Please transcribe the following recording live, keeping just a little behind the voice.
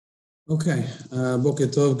Okay, Boker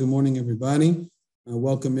Tov, good morning, everybody.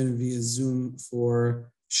 Welcome in via Zoom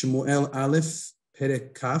for Shemuel Aleph,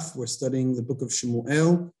 Perek Kaf. We're studying the book of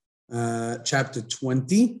Shemuel, chapter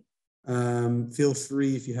 20. Feel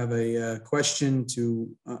free, if you have a question,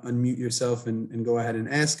 to unmute yourself and go ahead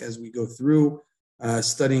and ask as we go through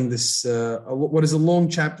studying this, what is a long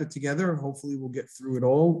chapter together. Hopefully we'll get through it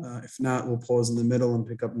all. If not, we'll pause in the middle and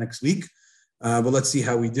pick up next week. But let's see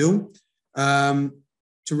how we do.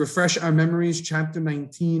 To refresh our memories, chapter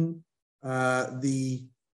 19, the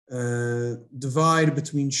divide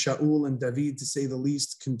between Shaul and David, to say the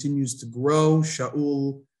least, continues to grow.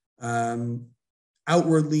 Shaul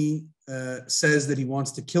outwardly says that he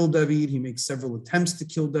wants to kill David. He makes several attempts to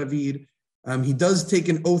kill David. He does take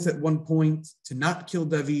an oath at one point to not kill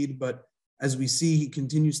David, but as we see, he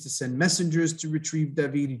continues to send messengers to retrieve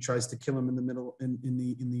David. He tries to kill him in the middle, in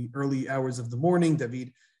the early hours of the morning.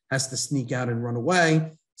 David has to sneak out and run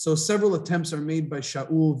away. So several attempts are made by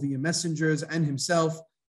Shaul via messengers and himself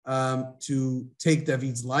to take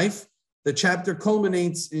David's life. The chapter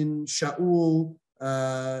culminates in Shaul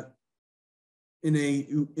in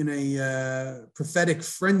a prophetic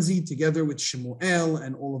frenzy together with Shemuel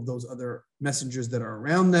and all of those other messengers that are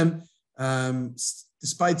around them.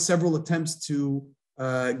 Despite several attempts to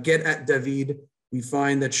get at David, we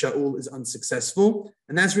find that Shaul is unsuccessful.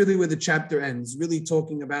 And that's really where the chapter ends, really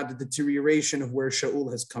talking about the deterioration of where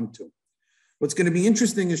Shaul has come to. What's going to be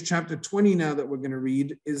interesting is chapter 20 now that we're going to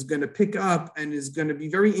read is going to pick up and is going to be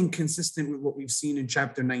very inconsistent with what we've seen in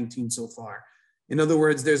chapter 19 so far. In other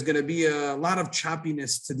words, there's going to be a lot of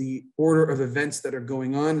choppiness to the order of events that are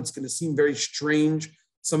going on. It's going to seem very strange,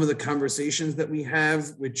 some of the conversations that we have,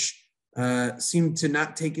 which seem to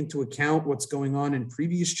not take into account what's going on in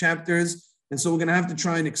previous chapters. And so we're going to have to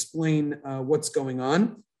try and explain what's going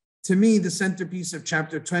on. To me, the centerpiece of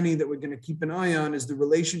chapter 20 that we're going to keep an eye on is the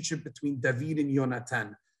relationship between David and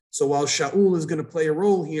Yonatan. So while Shaul is going to play a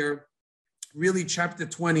role here, really chapter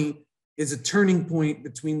 20 is a turning point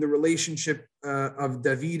between the relationship of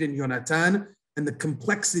David and Yonatan and the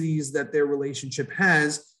complexities that their relationship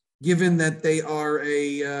has, given that they are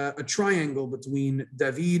a triangle between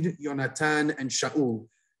David, Yonatan, and Shaul.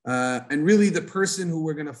 And really the person who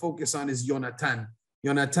we're going to focus on is Yonatan.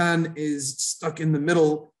 Yonatan is stuck in the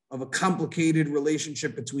middle of a complicated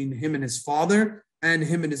relationship between him and his father and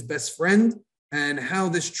him and his best friend. And how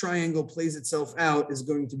this triangle plays itself out is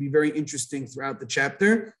going to be very interesting throughout the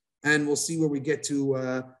chapter. And we'll see where we get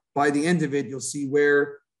to, by the end of it, you'll see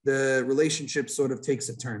where the relationship sort of takes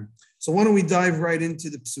a turn. So why don't we dive right into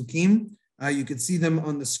the psukim? You can see them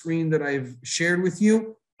on the screen that I've shared with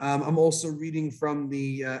you. I'm also reading from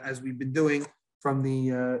the, as we've been doing, from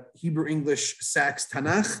the Hebrew-English Sachs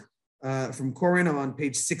Tanakh from Koren. I'm on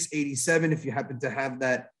page 687 if you happen to have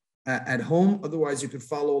that at home. Otherwise, you could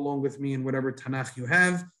follow along with me in whatever Tanakh you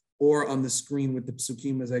have or on the screen with the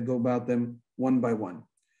psukim as I go about them one by one.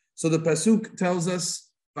 So the pasuk tells us,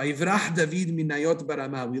 Vayivrach David min Nayot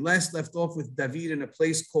barama. We last left off with David in a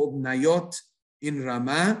place called Nayot in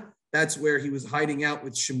Ramah. That's where he was hiding out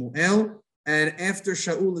with Shemuel. And after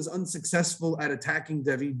Shaul is unsuccessful at attacking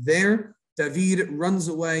David there, David runs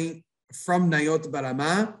away from Nayot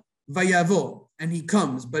Barama, Vayavo, and he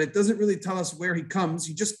comes, but it doesn't really tell us where he comes.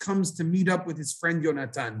 He just comes to meet up with his friend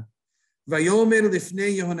Yonatan. Vayomer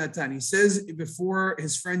lifnei Yonatan. He says before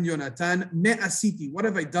his friend Yonatan, Me asiti, what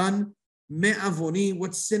have I done? Me avoni,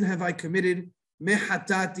 what sin have I committed? Me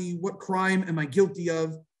hatati, what crime am I guilty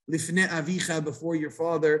of? Lifnei avicha, before your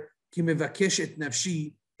father, ki mevakesh et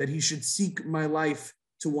nafshi, that he should seek my life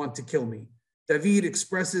to want to kill me. David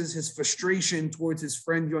expresses his frustration towards his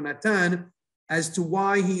friend Yonatan as to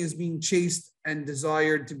why he is being chased and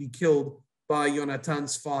desired to be killed by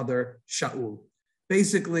Yonatan's father, Shaul.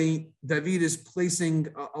 Basically, David is placing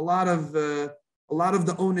a lot of the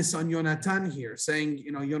onus on Yonatan here, saying,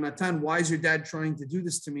 Yonatan, why is your dad trying to do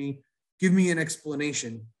this to me? Give me an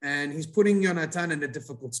explanation. And he's putting Yonatan in a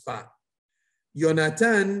difficult spot.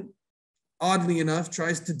 Yonatan, oddly enough,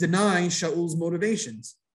 tries to deny Shaul's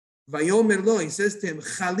motivations. Vayomer lo, he says to him,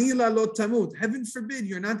 Chalila lo tamut, heaven forbid,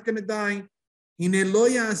 you're not going to die. Hine lo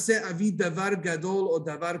ya'aseh avi davar gadol o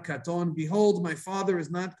davar katon. Behold, my father is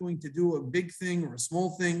not going to do a big thing or a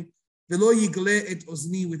small thing. Velo yigle et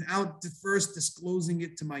ozni, without first disclosing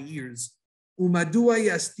it to my ears. Umadua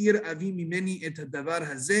yastir avi mimeni et davar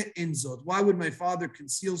hazeh enzot. Why would my father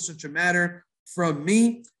conceal such a matter from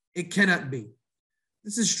me? It cannot be.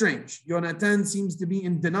 This is strange. Yonatan seems to be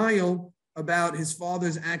in denial about his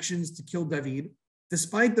father's actions to kill David,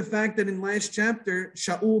 despite the fact that in last chapter,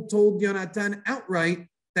 Shaul told Yonatan outright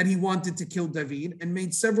that he wanted to kill David and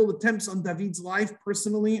made several attempts on David's life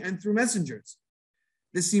personally and through messengers.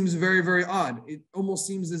 This seems very, very odd. It almost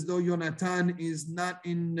seems as though Yonatan is not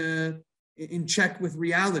in check with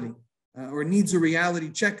reality, or needs a reality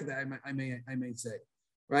check. That I may say,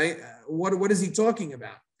 right? What is he talking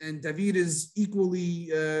about? And David is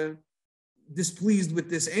equally displeased with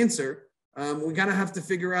this answer. We're gonna have to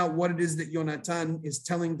figure out what it is that Yonatan is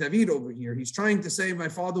telling David over here. He's trying to say, my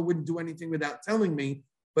father wouldn't do anything without telling me,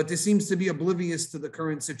 but this seems to be oblivious to the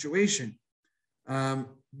current situation.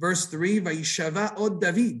 Verse 3, Vayishava od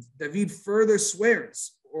David. David further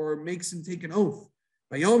swears or makes him take an oath.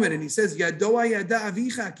 Vayomer, and he says, Yadoa yada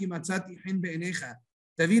avicha ki matzati hin be'enecha.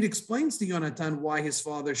 David explains to Yonatan why his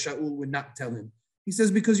father Shaul would not tell him. He says,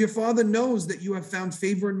 because your father knows that you have found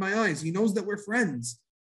favor in my eyes. He knows that we're friends.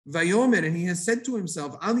 Vayomer, and he has said to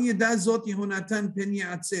himself, Al yada zot Yehonatan pen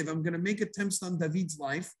ya'atzev. I'm going to make attempts on David's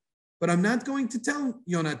life, but I'm not going to tell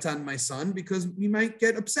Yonatan, my son, because he might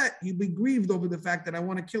get upset. He'll be grieved over the fact that I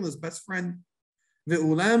want to kill his best friend.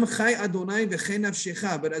 Ve'ulam chai Adonai v'chei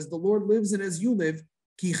nafshecha. But as the Lord lives and as you live,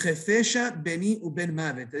 ki chefesha beni uben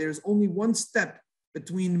mavet. There's only one step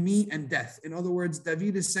between me and death. In other words,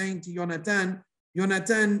 David is saying to Yonatan,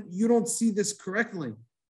 Yonatan, you don't see this correctly.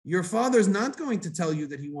 Your father's not going to tell you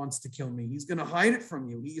that he wants to kill me. He's going to hide it from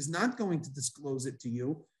you. He is not going to disclose it to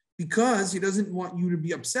you, because he doesn't want you to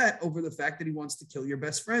be upset over the fact that he wants to kill your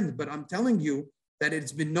best friend. But I'm telling you that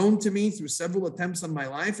it's been known to me through several attempts on my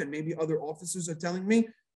life, and maybe other officers are telling me,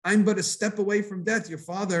 I'm but a step away from death. Your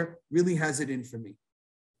father really has it in for me.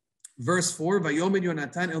 Verse 4, Vayomer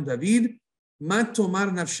Yonatan el David, Ma tomar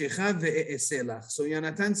nafshecha ve'e'eseh lach. So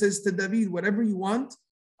Yonatan says to David, whatever you want,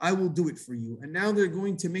 I will do it for you. And now they're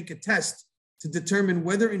going to make a test to determine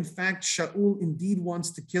whether in fact Shaul indeed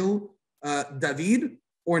wants to kill David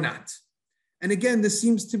or not. And again, this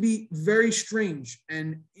seems to be very strange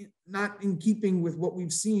and not in keeping with what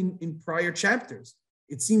we've seen in prior chapters.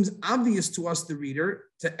 It seems obvious to us, the reader,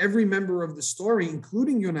 to every member of the story,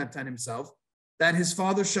 including Yonatan himself, that his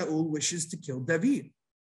father Shaul wishes to kill David.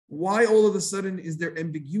 Why all of a sudden is there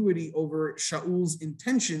ambiguity over Shaul's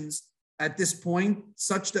intentions at this point,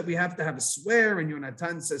 such that we have to have a swear, and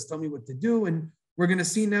Yonatan says, tell me what to do. And we're going to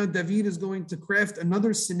see now David is going to craft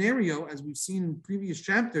another scenario, as we've seen in previous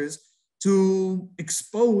chapters, to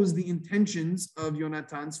expose the intentions of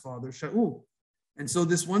Yonatan's father, Shaul. And so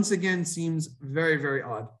this once again seems very, very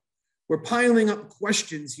odd. We're piling up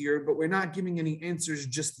questions here, but we're not giving any answers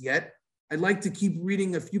just yet. I'd like to keep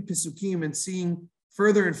reading a few Pisukim and seeing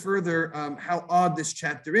further and further how odd this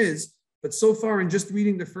chapter is. But so far, in just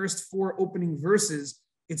reading the first 4 opening verses,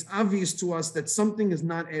 it's obvious to us that something is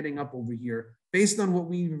not adding up over here. Based on what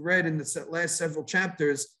we've read in the last several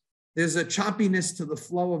chapters, there's a choppiness to the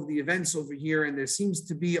flow of the events over here, and there seems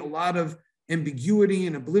to be a lot of ambiguity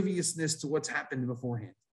and obliviousness to what's happened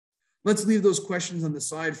beforehand. Let's leave those questions on the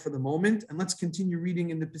side for the moment, and let's continue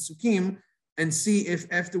reading in the Pisukim and see if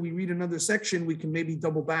after we read another section, we can maybe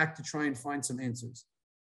double back to try and find some answers.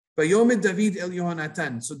 Vayomer David el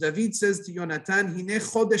Yonatan. So David says to Yonatan, Hine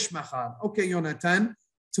chodesh machar. Okay, Yonatan,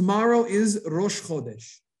 tomorrow is Rosh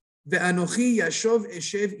Chodesh. Ve'anochi yashov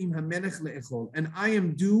eshev im hamelech le'echol. And I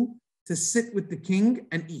am due to sit with the king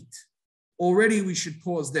and eat. Already we should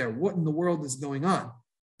pause there. What in the world is going on?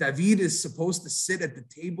 David is supposed to sit at the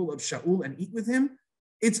table of Shaul and eat with him?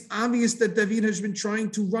 It's obvious that David has been trying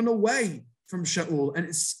to run away from Shaul and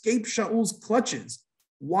escape Shaul's clutches.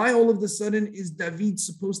 Why all of a sudden is David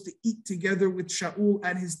supposed to eat together with Shaul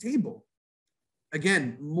at his table?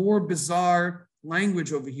 Again, more bizarre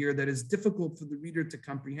language over here that is difficult for the reader to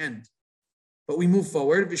comprehend. But we move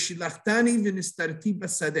forward.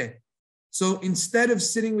 So instead of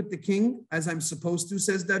sitting with the king, as I'm supposed to,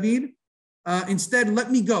 says David, instead,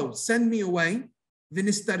 let me go, send me away,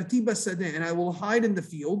 and I will hide in the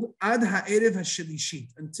field until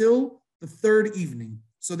the 3rd evening.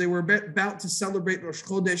 So they were about to celebrate Rosh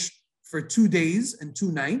Chodesh for 2 days and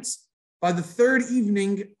 2 nights. By the 3rd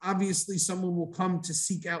evening, obviously someone will come to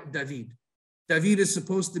seek out David. David is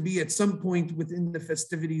supposed to be at some point within the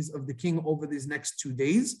festivities of the king over these next 2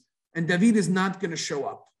 days, and David is not going to show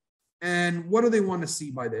up. And what do they want to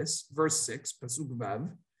see by this? Verse 6, Pasuk Vav.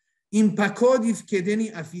 Im pakod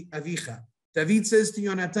yifkedeni avicha. David says to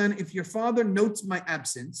Yonatan, if your father notes my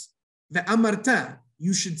absence, ve'amarta,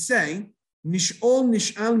 you should say, Nish'ol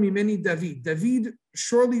nish'al mimeni David. David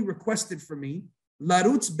surely requested for me,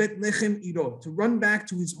 larutz Betlechem iro, to run back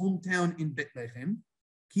to his hometown in Betlechem,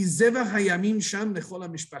 ki zevach hayamim sham lechol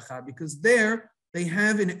hamishpacha, because there they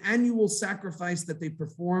have an annual sacrifice that they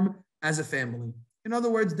perform as a family. In other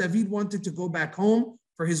words, David wanted to go back home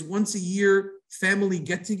for his once-a-year family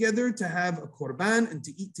get-together to have a korban and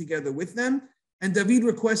to eat together with them. And David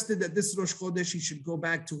requested that this Rosh Chodesh he should go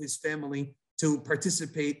back to his family to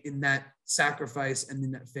participate in that sacrifice and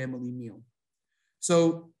in that family meal.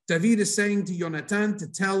 So David is saying to Yonatan to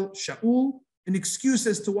tell Shaul an excuse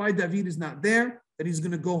as to why David is not there, that he's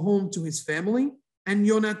going to go home to his family, and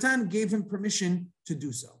Yonatan gave him permission to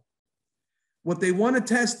do so. What they want to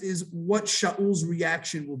test is what Shaul's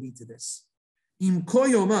reaction will be to this. Im ko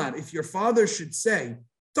yomar, if your father should say,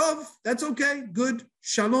 Tov, that's okay, good,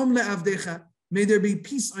 shalom le'avdecha, may there be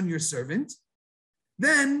peace on your servant,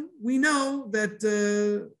 then we know that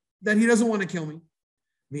he doesn't want to kill me.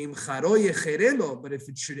 But if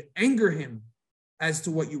it should anger him as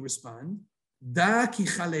to what you respond, then we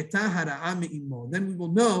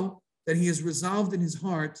will know that he has resolved in his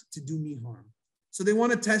heart to do me harm. So they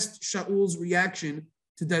want to test Shaul's reaction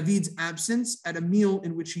to David's absence at a meal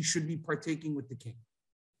in which he should be partaking with the king.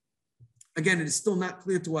 Again, it is still not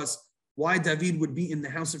clear to us why David would be in the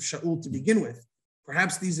house of Shaul to begin with.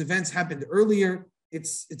 Perhaps these events happened earlier.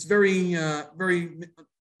 It's very, very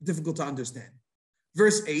difficult to understand.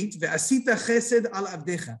 Verse 8, Ve'asita chesed al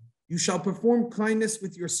avdecha, you shall perform kindness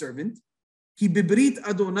with your servant, ki bibrit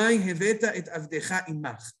Adonai heveta et avdecha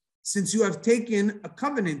imach, since you have taken a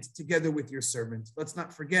covenant together with your servant. Let's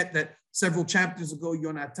not forget that several chapters ago,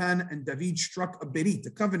 Yonatan and David struck a berit,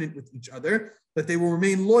 a covenant with each other, that they will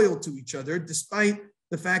remain loyal to each other, despite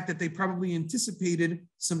the fact that they probably anticipated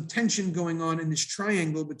some tension going on in this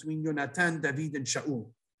triangle between Yonatan, David, and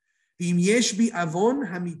Shaul. V'im yesh bi avon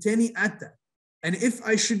hamiteni ata. And if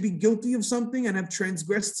I should be guilty of something and have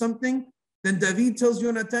transgressed something, then David tells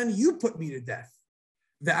Yonatan, you put me to death.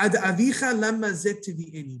 But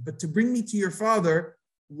to bring me to your father,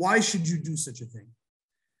 why should you do such a thing?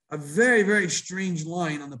 A very, very strange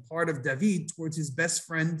line on the part of David towards his best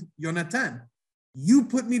friend, Yonatan. You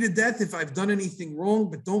put me to death if I've done anything wrong,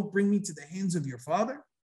 but don't bring me to the hands of your father?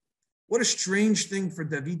 What a strange thing for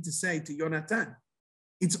David to say to Yonatan.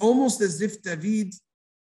 It's almost as if David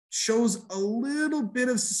shows a little bit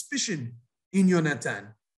of suspicion in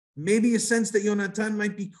Yonatan. Maybe a sense that Yonatan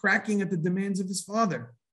might be cracking at the demands of his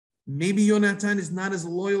father. Maybe Yonatan is not as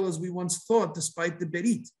loyal as we once thought, despite the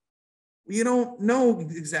berit. We don't know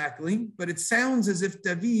exactly, but it sounds as if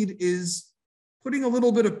David is putting a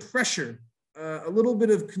little bit of pressure, a little bit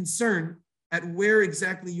of concern at where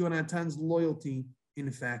exactly Yonatan's loyalty,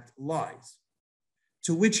 in fact, lies.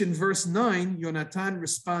 To which in verse 9, Yonatan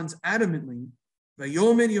responds adamantly,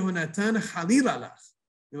 Vayomer Yonatan Chalila lach.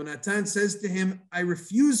 Yonatan says to him, I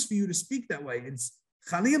refuse for you to speak that way. It's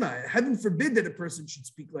Chalila. Heaven forbid that a person should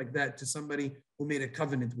speak like that to somebody who made a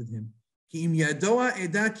covenant with him. If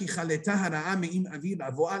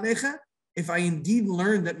I indeed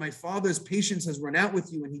learn that my father's patience has run out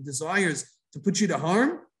with you and he desires to put you to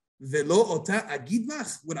harm,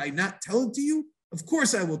 would I not tell it to you? Of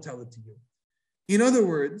course I will tell it to you. In other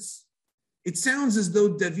words, it sounds as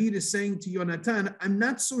though David is saying to Yonatan, I'm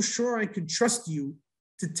not so sure I could trust you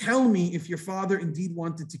to tell me if your father indeed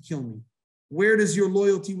wanted to kill me. Where does your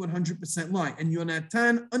loyalty 100% lie? And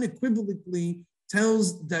Yonatan unequivocally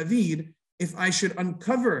tells David, if I should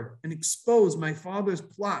uncover and expose my father's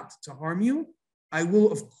plot to harm you, I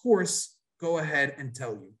will, of course, go ahead and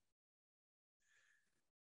tell you.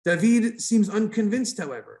 David seems unconvinced,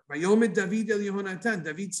 however. Vayomer David el Yonatan.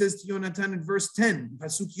 David says to Yonatan in verse 10,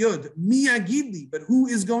 Pasuk Yod, Mi agidli, but who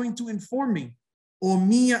is going to inform me? O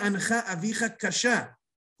mi ancha avicha kasha.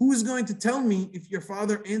 Who is going to tell me if your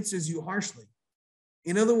father answers you harshly?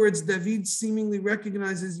 In other words, David seemingly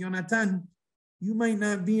recognizes Yonatan, you might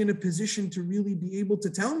not be in a position to really be able to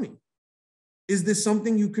tell me. Is this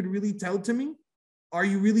something you could really tell to me? Are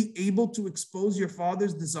you really able to expose your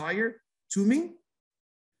father's desire to me?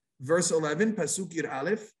 Verse 11, Pasuk Yir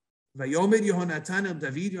Aleph, Vayomer Yonatan el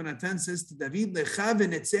David, Yonatan says to David, Lecha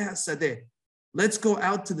v'netzeh hasadeh. Let's go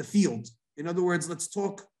out to the field. In other words, let's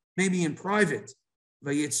talk maybe in private.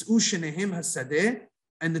 Vayetzu shenehem hasadeh,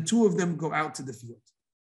 and the two of them go out to the field.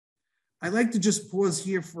 I'd like to just pause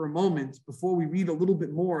here for a moment before we read a little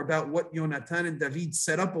bit more about what Yonatan and David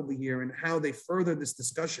set up over here and how they further this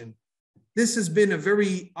discussion. This has been a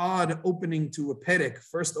very odd opening to a perek,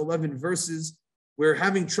 first 11 verses. We're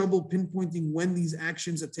having trouble pinpointing when these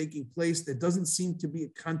actions are taking place. There doesn't seem to be a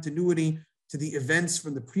continuity to the events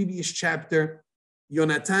from the previous chapter.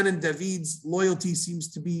 Yonatan and David's loyalty seems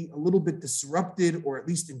to be a little bit disrupted, or at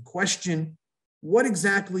least in question. What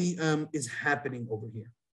exactly is happening over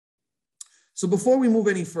here? So before we move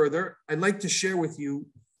any further, I'd like to share with you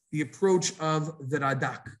the approach of the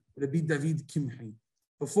Radak, Rabbi David Kimhi.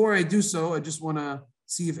 Before I do so, I just want to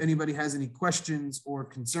see if anybody has any questions or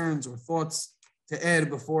concerns or thoughts to add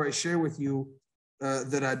before I share with you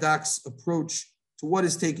the Radak's approach to what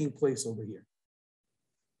is taking place over here.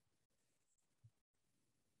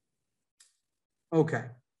 Okay.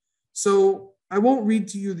 So I won't read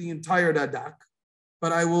to you the entire Radak,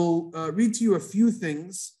 but I will read to you a few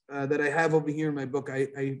things that I have over here in my book.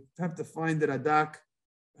 I have to find the Radak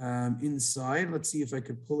inside. Let's see if I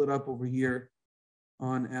could pull it up over here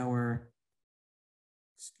on our,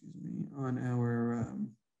 on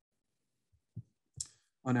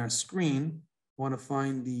our screen. I want to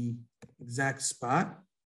find the exact spot.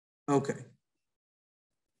 Okay.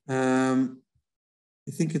 I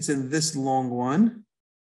think it's in this long one.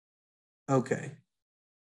 Okay.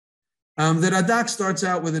 The Radak starts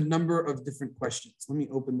out with a number of different questions. Let me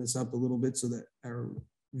open this up a little bit so that our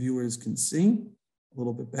viewers can see a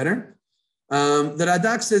little bit better. The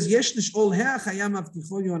Radak says, "Yesh lish'ol ha'ach haya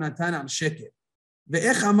mavticho Yonatan al sheker,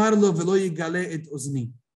 ve'ech amar lo velo yigale et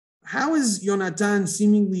ozni." How is Yonatan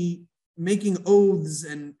seemingly making oaths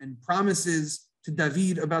and promises to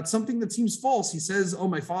David about something that seems false? He says, "Oh,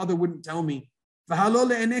 my father wouldn't tell me."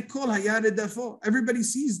 Everybody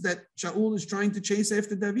sees that Shaul is trying to chase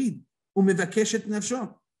after David.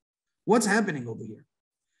 What's happening over here?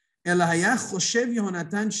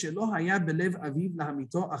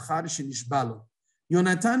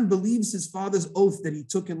 Yonatan believes his father's oath that he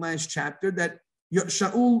took in last chapter that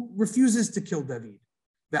Shaul refuses to kill David.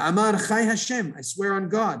 I swear on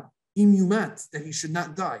God, that he should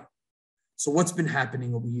not die. So what's been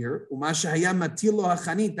happening over here? That's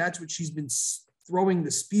what she's been throwing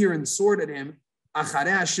the spear and sword at him,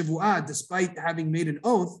 despite having made an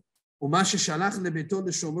oath. And that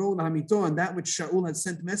which Shaul had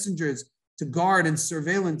sent messengers to guard and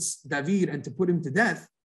surveillance David and to put him to death.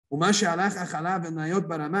 And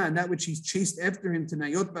that which he's chased after him to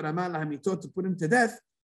Nayot Barama to put him to death.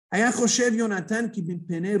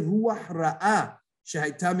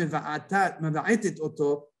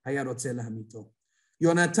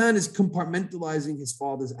 Yonatan is compartmentalizing his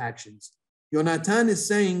father's actions. Yonatan is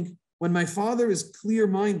saying, when my father is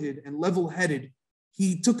clear-minded and level-headed,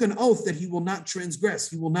 he took an oath that he will not transgress,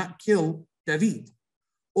 he will not kill David.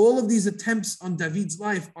 All of these attempts on David's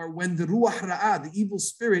life are when the ruach ra'ah, the evil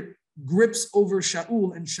spirit, grips over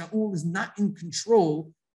Shaul, and Shaul is not in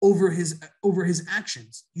control over his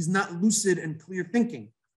actions. He's not lucid and clear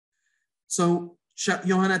thinking. So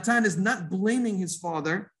Yonatan is not blaming his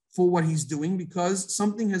father for what he's doing because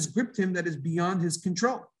something has gripped him that is beyond his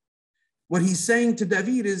control. What he's saying to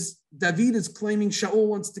David is claiming Shaul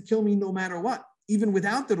wants to kill me no matter what, even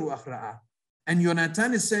without the Ruach Ra'ah. And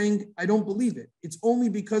Yonatan is saying, I don't believe it. It's only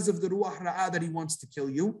because of the Ruach Ra'ah that he wants to kill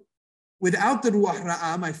you. Without the Ruach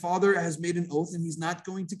Ra'ah, my father has made an oath and he's not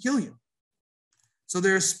going to kill you. So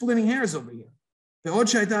they're splitting hairs over here. And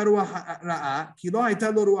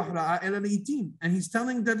he's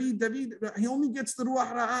telling David, he only gets the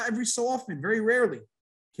Ruach Ra'ah every so often, very rarely.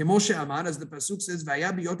 As the Pasuk says,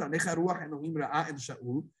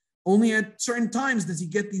 only at certain times does he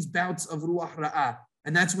get these bouts of Ruach Ra'ah.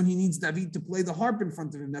 And that's when he needs David to play the harp in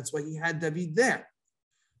front of him. That's why he had David there.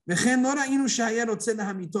 We don't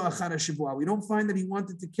find that he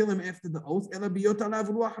wanted to kill him after the oath.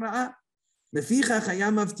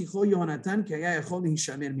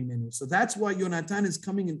 So that's why Yonatan is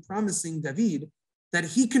coming and promising David that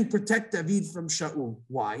he can protect David from Shaul.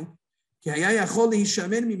 Why? Yonatan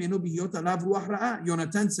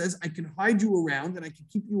says, I can hide you around and I can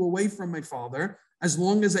keep you away from my father as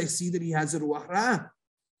long as I see that he has a ruach ra'ah.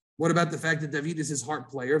 What about the fact that David is his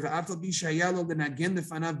harp player? Even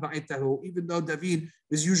though David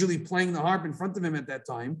is usually playing the harp in front of him at that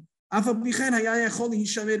time,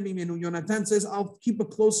 Yonatan says, I'll keep a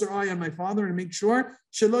closer eye on my father and make sure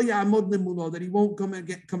that he won't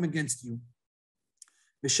come against you.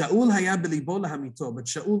 But Shaul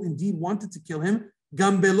indeed wanted to kill him,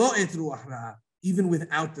 even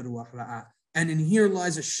without the ruach ra'ah. And in here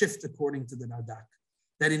lies a shift according to the Radak,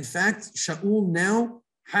 that in fact Shaul now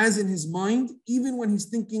has in his mind, even when he's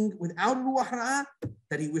thinking without ruach ra'ah,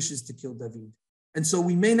 that he wishes to kill David. And so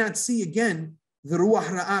we may not see again the ruach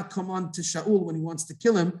ra'ah come on to Shaul when he wants to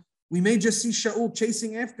kill him. We may just see Shaul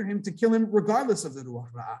chasing after him to kill him regardless of the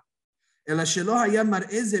ruach ra'ah.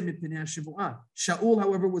 Shaul,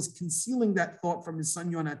 however, was concealing that thought from his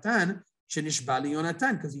son Yonatan,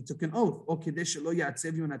 because he took an oath,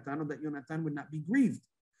 that Yonatan would not be grieved.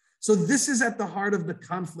 So this is at the heart of the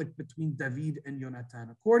conflict between David and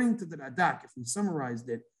Yonatan. According to the Radak, if we summarized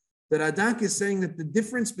it, the Radak is saying that the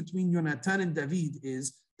difference between Yonatan and David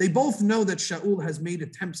is they both know that Shaul has made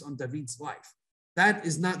attempts on David's life. That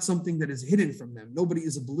is not something that is hidden from them. Nobody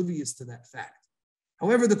is oblivious to that fact.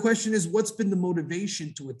 However, the question is, what's been the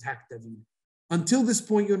motivation to attack David? Until this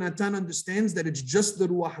point, Yonatan understands that it's just the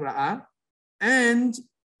ruach ra'ah and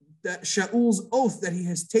that Shaul's oath that he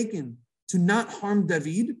has taken to not harm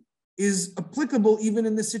David is applicable even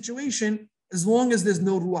in this situation as long as there's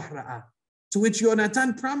no ruach ra'ah. To which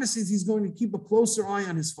Yonatan promises he's going to keep a closer eye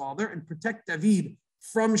on his father and protect David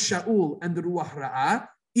from Shaul and the ruach ra'ah,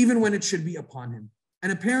 even when it should be upon him.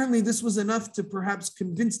 And apparently this was enough to perhaps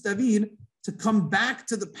convince David to come back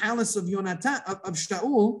to the palace of Yonatan, of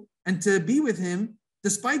Shaul, and to be with him,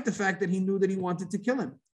 despite the fact that he knew that he wanted to kill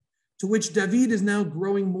him. To which David is now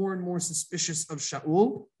growing more and more suspicious of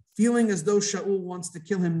Shaul, feeling as though Shaul wants to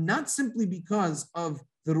kill him, not simply because of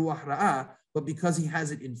the ruach ra'ah, but because he has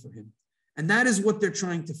it in for him. And that is what they're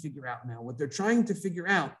trying to figure out now. What they're trying to figure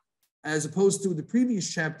out, as opposed to the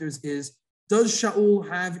previous chapters, is does Shaul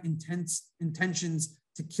have intentions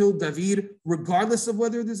to kill David, regardless of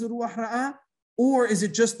whether there's a ruach ra'ah, or is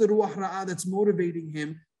it just the ruach ra'ah that's motivating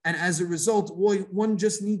him? And as a result, one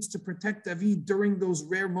just needs to protect David during those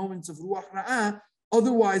rare moments of ruach ra'ah,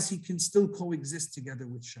 otherwise he can still coexist together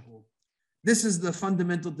with Shaul. This is the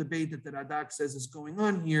fundamental debate that the Radak says is going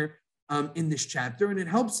on here in this chapter, and it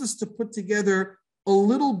helps us to put together a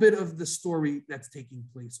little bit of the story that's taking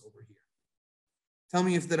place over here. Tell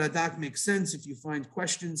me if the Radak makes sense, if you find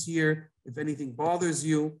questions here, if anything bothers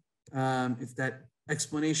you, if that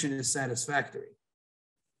explanation is satisfactory.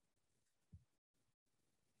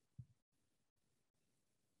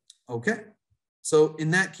 Okay, so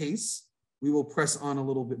in that case, we will press on a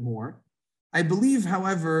little bit more. I believe,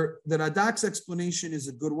 however, that Radak's explanation is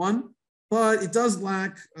a good one, but it does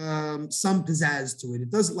lack some pizzazz to it. It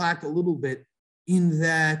does lack a little bit in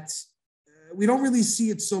that we don't really see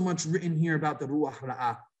it so much written here about the ruach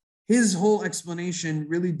ra'ah. His whole explanation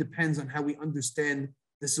really depends on how we understand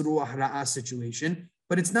this ruach ra'ah situation,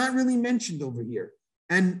 but it's not really mentioned over here.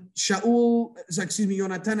 And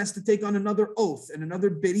Yonatan has to take on another oath and another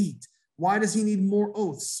berit. Why does he need more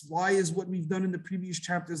oaths? Why is what we've done in the previous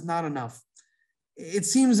chapters not enough? It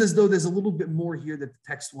seems as though there's a little bit more here that the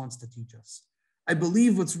text wants to teach us. I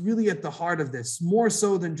believe what's really at the heart of this, more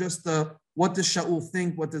so than just the what does Shaul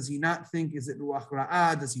think, what does he not think, is it ruach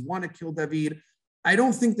ra'ah, does he want to kill David? I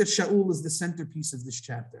don't think that Shaul is the centerpiece of this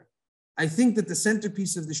chapter. I think that the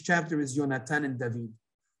centerpiece of this chapter is Yonatan and David.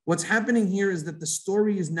 What's happening here is that the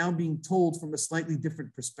story is now being told from a slightly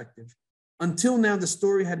different perspective. Until now, the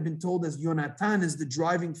story had been told as Yonatan is the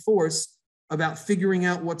driving force about figuring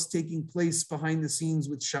out what's taking place behind the scenes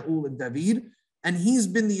with Shaul and David, and he's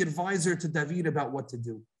been the advisor to David about what to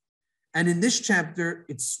do. And in this chapter,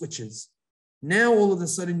 it switches. Now, all of a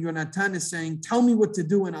sudden, Yonatan is saying, tell me what to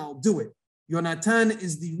do and I'll do it. Yonatan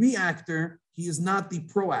is the reactor. He is not the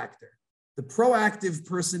proactor. The proactive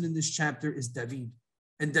person in this chapter is David.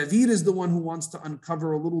 And David is the one who wants to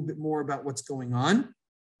uncover a little bit more about what's going on.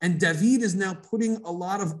 And David is now putting a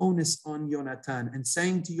lot of onus on Yonatan and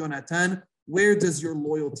saying to Yonatan, where does your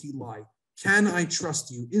loyalty lie? Can I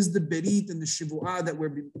trust you? Is the berit and the shivu'ah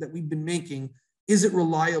that we've been making, is it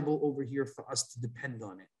reliable over here for us to depend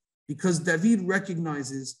on it? Because David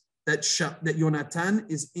recognizes that Yonatan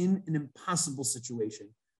is in an impossible situation.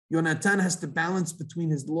 Yonatan has to balance between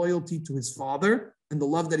his loyalty to his father and the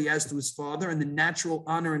love that he has to his father and the natural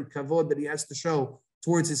honor and kavod that he has to show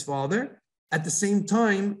towards his father. At the same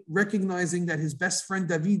time, recognizing that his best friend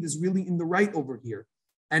David is really in the right over here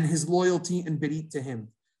and his loyalty and berit to him.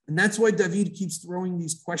 And that's why David keeps throwing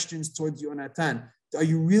these questions towards Yonatan. Are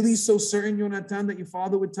you really so certain, Yonatan, that your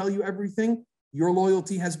father would tell you everything? Your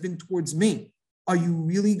loyalty has been towards me. Are you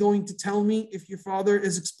really going to tell me if your father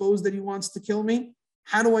is exposed that he wants to kill me?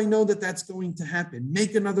 How do I know that that's going to happen?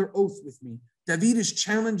 Make another oath with me. David is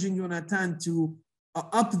challenging Yonatan to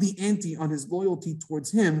up the ante on his loyalty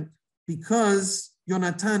towards him because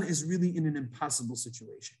Yonatan is really in an impossible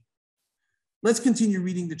situation. Let's continue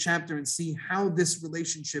reading the chapter and see how this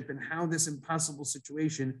relationship and how this impossible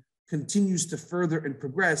situation continues to further and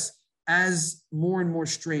progress as more and more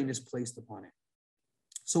strain is placed upon it.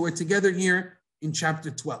 So we're together here in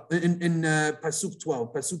chapter 12, in Pasuk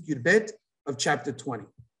 12, Pasuk Yurbet of chapter 20.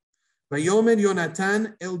 Vayomer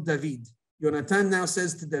Yonatan el David. Yonatan now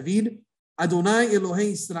says to David, Adonai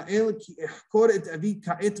Elohei Israel ki echkor et avi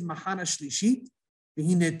ka'et mahana shlishit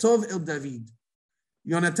v'hine tov el David.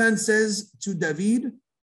 Yonatan says to David,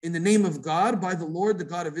 in the name of God, by the Lord, the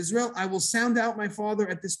God of Israel, I will sound out my father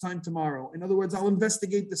at this time tomorrow. In other words, I'll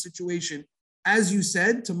investigate the situation. As you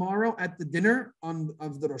said, tomorrow at the dinner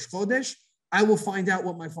of the Rosh Chodesh, I will find out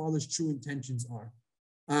what my father's true intentions are.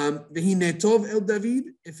 V'hine tov el David,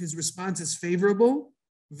 if his response is favorable,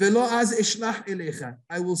 velo az eshlach elecha,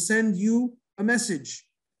 I will send you a message.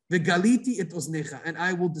 V'galiti et oznecha, and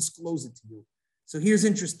I will disclose it to you. So here's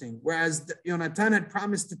interesting. Whereas Yonatan had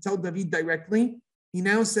promised to tell David directly, he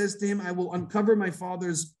now says to him, I will uncover my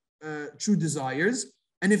father's true desires,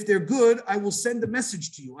 And if they're good, I will send a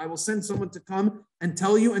message to you. I will send someone to come and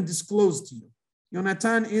tell you and disclose to you.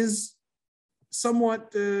 Yonatan is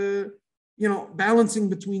somewhat, balancing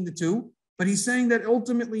between the two, but he's saying that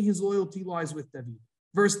ultimately his loyalty lies with David.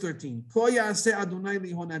 Verse 13.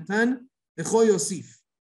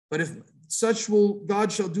 But if such will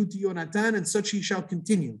God shall do to Yonatan, and such he shall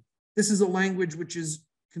continue. This is a language which is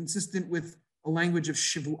consistent with a language of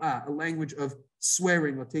shivu'ah, a language of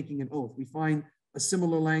swearing or taking an oath. We find a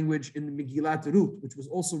similar language in the Megillat Ruth, which was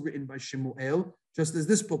also written by Shemuel, just as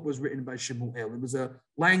this book was written by Shemuel. It was a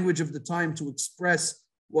language of the time to express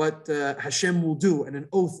what Hashem will do, and an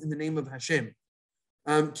oath in the name of Hashem.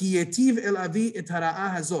 If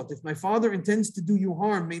my father intends to do you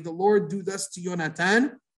harm, may the Lord do thus to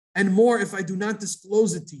Yonatan, and more if I do not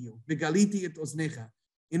disclose it to you.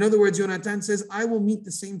 In other words, Yonatan says, I will meet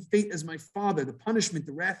the same fate as my father. The punishment,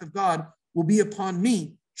 the wrath of God will be upon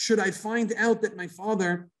me should I find out that my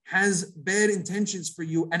father has bad intentions for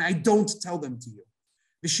you and I don't tell them to you.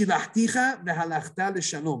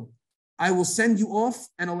 I will send you off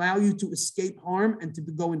and allow you to escape harm and to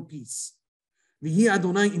go in peace.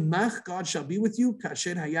 God shall be with you in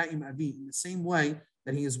the same way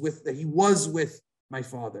that he was with my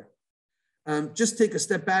father. Just take a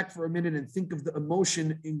step back for a minute and think of the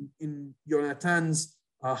emotion in Yonatan's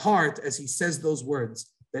heart as he says those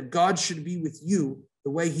words, that God should be with you the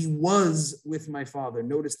way he was with my father.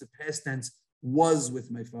 Notice the past tense, was with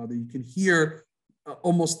my father. You can hear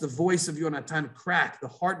almost the voice of Yonatan crack, the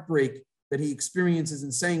heartbreak that he experiences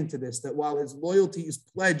in saying to this, that while his loyalty is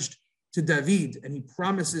pledged to David and he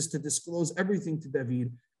promises to disclose everything to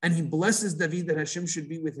David, and he blesses David that Hashem should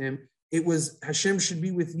be with him, it was Hashem should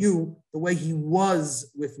be with you the way he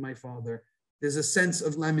was with my father. There's a sense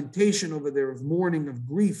of lamentation over there, of mourning, of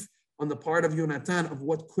grief on the part of Yonatan of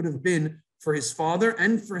what could have been for his father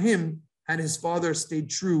and for him had his father stayed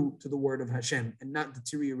true to the word of Hashem and not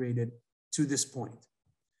deteriorated to this point.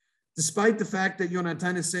 Despite the fact that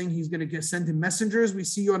Yonatan is saying he's going to send him messengers, we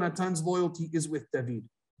see Yonatan's loyalty is with David.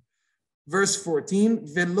 Verse 14,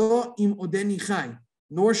 Velo im odeni chai,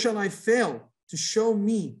 nor shall I fail to show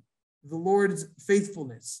me the Lord's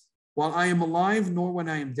faithfulness while I am alive, nor when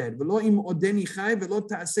I am dead. Velo im odeni chai, velo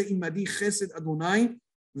ta'aseh imadi chesed Adonai,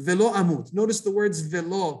 velo amut. Notice the words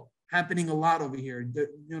velo happening a lot over here.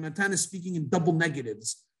 Yonatan is speaking in double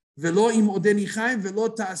negatives. Velo im odeni chai, velo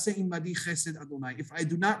ta'aseh imadi chesed Adonai. If I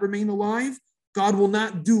do not remain alive, God will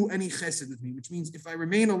not do any chesed with me, which means if I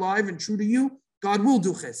remain alive and true to you, God will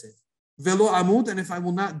do chesed. Velo amut, and if I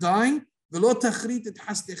will not die, velo tachrit et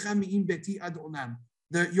hastecha mi'im beti ad olam.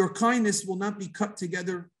 Your kindness will not be cut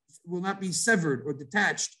together, will not be severed or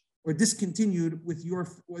detached or discontinued with your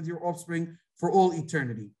offspring for all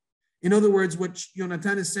eternity. In other words, what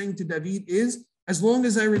Yonatan is saying to David is, as long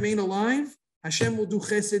as I remain alive, Hashem will do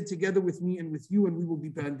chesed together with me and with you, and we will be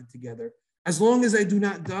bonded together. As long as I do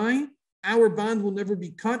not die, our bond will never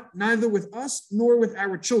be cut, neither with us nor with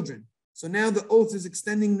our children. So now the oath is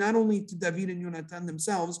extending not only to David and Yonatan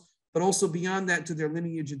themselves, but also beyond that to their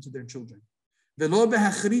lineage and to their children. Neither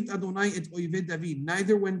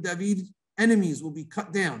when David's enemies will be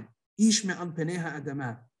cut down, each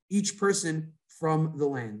person from the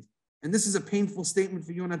land. And this is a painful statement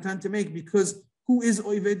for Yonatan to make, because who is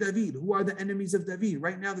Oived David? Who are the enemies of David?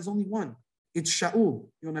 Right now, there's only one. It's Shaul,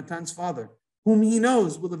 Yonatan's father, whom he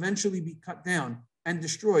knows will eventually be cut down and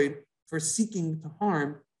destroyed for seeking to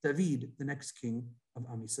harm David, the next king of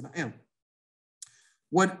Am Yisrael.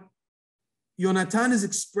 What Yonatan is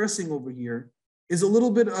expressing over here is a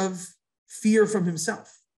little bit of fear from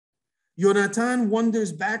himself. Yonatan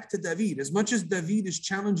wonders back to David, as much as David is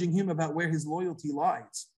challenging him about where his loyalty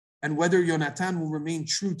lies and whether Yonatan will remain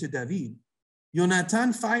true to David.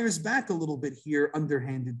 Yonatan fires back a little bit here,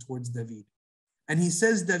 underhanded towards David. And he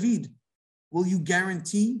says, David, will you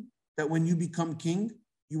guarantee that when you become king,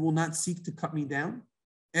 you will not seek to cut me down?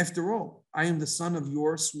 After all, I am the son of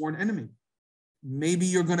your sworn enemy. Maybe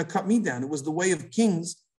you're going to cut me down. It was the way of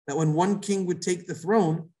kings that when one king would take the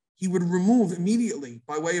throne, he would remove immediately,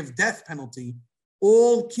 by way of death penalty,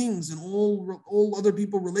 all kings and all other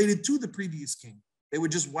people related to the previous king. They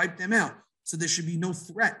would just wipe them out. So there should be no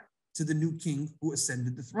threat to the new king who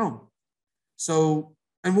ascended the throne. So,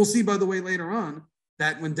 and we'll see, by the way, later on,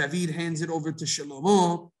 that when David hands it over to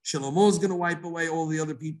Shlomo is going to wipe away all the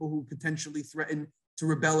other people who potentially threaten to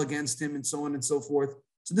rebel against him, and so on and so forth.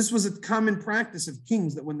 So this was a common practice of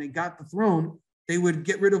kings, that when they got the throne, they would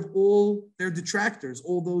get rid of all their detractors,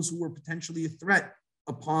 all those who were potentially a threat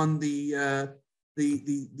upon the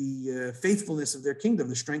faithfulness of their kingdom,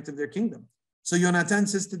 the strength of their kingdom. So Yonatan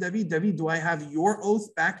says to David, do I have your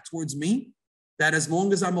oath back towards me, that as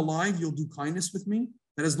long as I'm alive, you'll do kindness with me?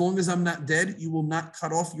 that as long as I'm not dead, you will not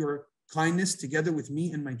cut off your kindness together with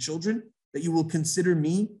me and my children, that you will consider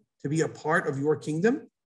me to be a part of your kingdom?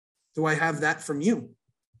 Do I have that from you?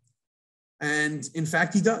 And in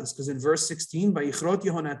fact, he does, because in verse 16, Vayichrot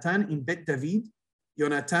Yonatan in Bet David,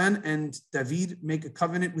 Yonatan and David make a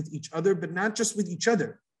covenant with each other, but not just with each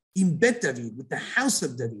other, in Bet David, with the house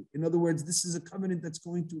of David. In other words, this is a covenant that's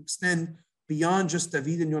going to extend beyond just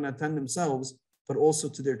David and Yonatan themselves, but also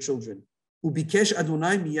to their children. Ubikesh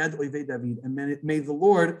Adonai miyad oivei David, and may the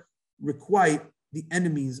Lord requite the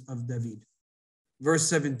enemies of David. Verse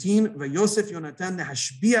 17, Vayosef Yonatan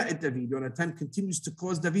nehashbia et David. Yonatan continues to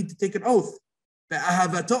cause David to take an oath,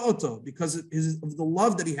 be'ahavato oto, because of the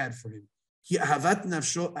love that he had for him. Ki ahavat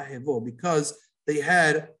nafsho ahevo, because they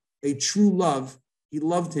had a true love. He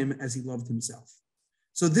loved him as he loved himself.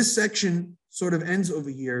 So this section sort of ends over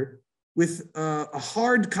here with a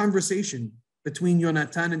hard conversation between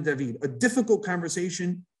Yonatan and David, a difficult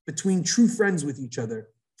conversation between true friends with each other,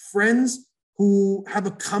 friends who have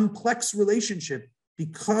a complex relationship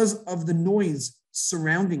because of the noise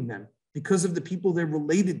surrounding them, because of the people they're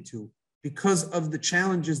related to, because of the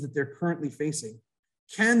challenges that they're currently facing.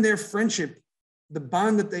 Can their friendship, the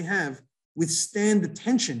bond that they have, withstand the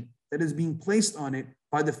tension that is being placed on it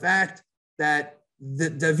by the fact that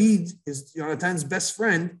David is Yonatan's best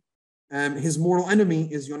friend, his mortal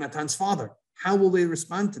enemy is Yonatan's father? How will they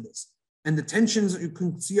respond to this? And the tensions that you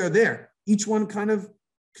can see are there, each one kind of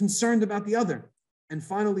concerned about the other. And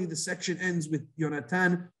finally, the section ends with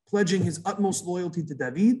Yonatan pledging his utmost loyalty to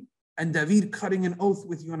David, and David cutting an oath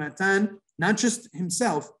with Yonatan, not just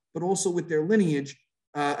himself, but also with their lineage,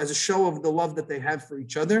 as a show of the love that they have for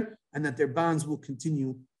each other, and that their bonds will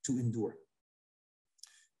continue to endure.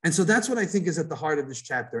 And so that's what I think is at the heart of this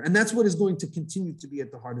chapter. And that's what is going to continue to be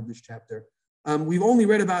at the heart of this chapter. We've only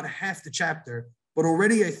read about half the chapter, but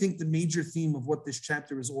already I think the major theme of what this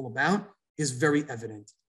chapter is all about is very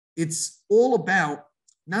evident. It's all about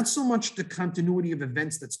not so much the continuity of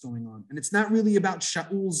events that's going on. And it's not really about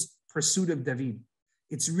Shaul's pursuit of David.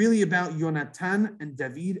 It's really about Yonatan and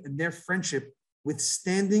David and their friendship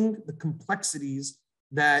withstanding the complexities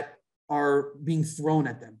that are being thrown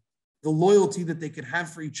at them, the loyalty that they could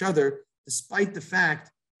have for each other, despite the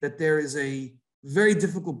fact that there is a very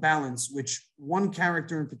difficult balance, which one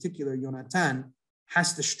character in particular, Yonatan,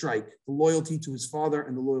 has to strike, the loyalty to his father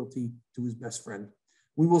and the loyalty to his best friend.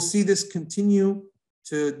 We will see this continue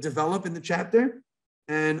to develop in the chapter.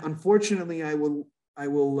 And unfortunately, I will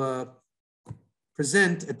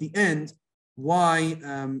present at the end why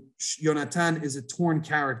Yonatan is a torn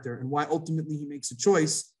character and why ultimately he makes a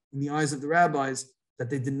choice in the eyes of the rabbis that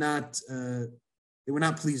they were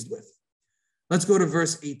not pleased with. Let's go to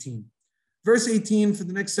verse 18. Verse 18, for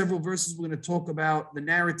the next several verses, we're going to talk about the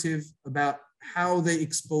narrative about how they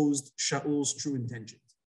exposed Shaul's true intentions.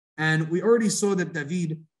 And we already saw that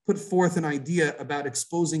David put forth an idea about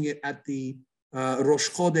exposing it at the Rosh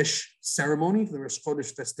Chodesh ceremony, the Rosh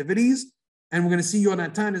Chodesh festivities. And we're going to see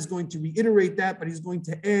Yonatan is going to reiterate that, but he's going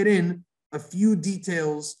to add in a few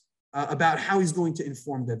details about how he's going to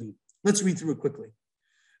inform David. Let's read through it quickly.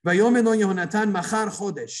 Yonatan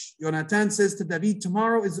says to David,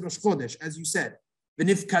 tomorrow is Rosh Chodesh, as you said. And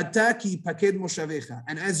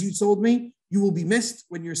as you told me, you will be missed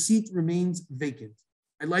when your seat remains vacant.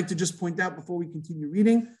 I'd like to just point out before we continue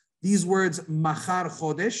reading, these words, Machar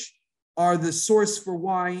Chodesh, are the source for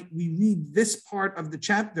why we read this part of the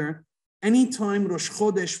chapter anytime Rosh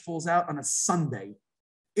Chodesh falls out on a Sunday.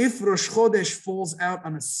 If Rosh Chodesh falls out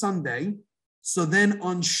on a Sunday, so then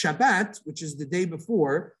on Shabbat, which is the day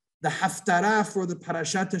before, the Haftarah for the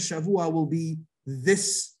Parashat Shavua will be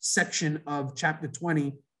this section of chapter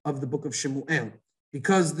 20 of the book of Shemuel,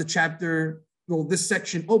 because this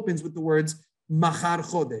section opens with the words Machar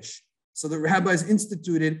Chodesh. So the rabbis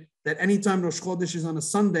instituted that anytime Rosh Chodesh is on a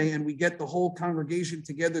Sunday and we get the whole congregation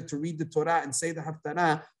together to read the Torah and say the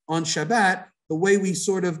Haftarah on Shabbat, the way we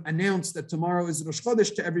sort of announce that tomorrow is Rosh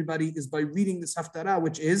Chodesh to everybody is by reading this Haftarah,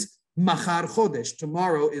 which is Machar Chodesh.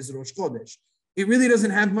 Tomorrow is Rosh Chodesh. It really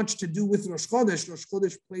doesn't have much to do with Rosh Chodesh. Rosh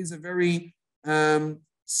Chodesh plays a very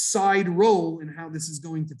side role in how this is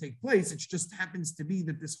going to take place. It just happens to be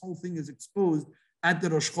that this whole thing is exposed at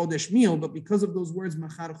the Rosh Chodesh meal, but because of those words,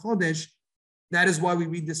 Machar Chodesh, that is why we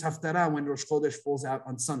read this Haftarah when Rosh Chodesh falls out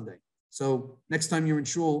on Sunday. So next time you're in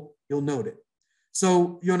shul, you'll note it.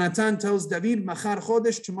 So Yonatan tells David, Machar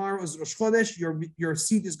Chodesh, tomorrow is Rosh Chodesh, your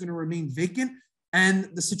seat is going to remain vacant,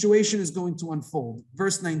 and the situation is going to unfold.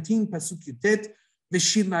 Verse 19, Pasuk Yutet,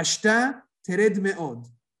 V'shilashta tered me'od.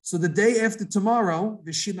 So the day after tomorrow,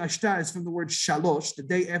 V'shilashta is from the word shalosh, the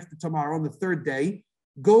day after tomorrow, on the third day,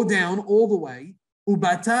 go down all the way,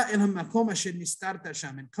 Ubata el hamakom asher nistarta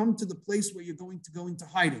sham, and come to the place where you're going to go into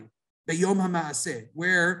hiding, beyom hamaaseh,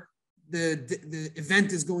 where the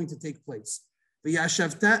event is going to take place.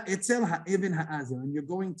 V'yashavta etzel ha'evin ha'azel, and you're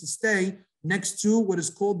going to stay next to what is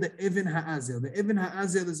called the Evin Ha'azel. The Evin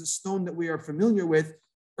Ha'azel is a stone that we are familiar with.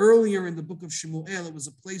 Earlier in the book of Shemuel, it was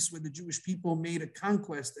a place where the Jewish people made a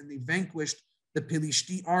conquest and they vanquished the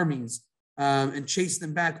Pelishti armies and chased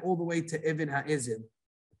them back all the way to Evin Ha'azel.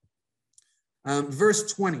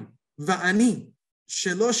 Verse 20. Va'ani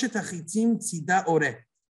sheloshet hachitim tzida oreh.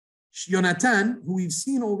 Yonatan, who we've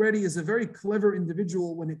seen already, is a very clever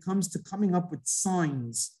individual when it comes to coming up with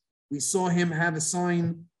signs. We saw him have a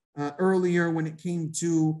sign earlier when it came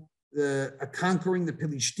to conquering the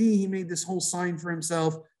Pelishti. He made this whole sign for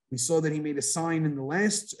himself. We saw that he made a sign in the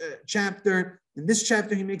last chapter. In this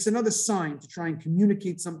chapter, he makes another sign to try and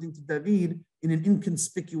communicate something to David in an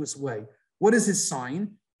inconspicuous way. What is his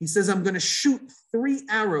sign? He says, I'm going to shoot 3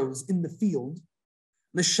 arrows in the field,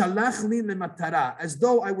 l'shalach li lematara, as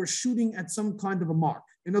though I were shooting at some kind of a mark.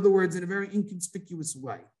 In other words, in a very inconspicuous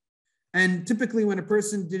way. And typically when a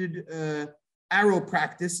person did arrow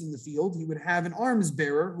practice in the field, he would have an arms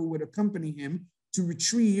bearer who would accompany him to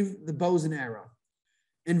retrieve the bows and arrow.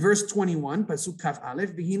 In verse 21, Pasuk Kaf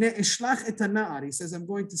Aleph, V'hine eshlach et hana'ar, he says, I'm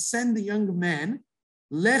going to send the young man,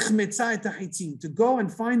 lech metzah et hachitzim, to go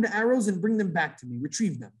and find the arrows and bring them back to me,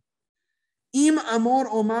 retrieve them. Im amor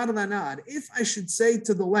omar lana'ar, if I should say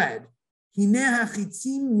to the lad, hine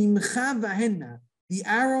hachitzim mimcha v'henna, the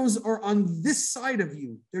arrows are on this side of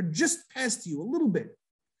you, they're just past you a little bit.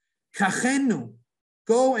 Kachenu,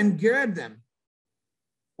 go and grab them.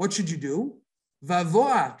 What should you do?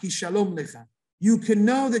 Vavoa ki shalom lecha. You can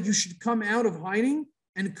know that you should come out of hiding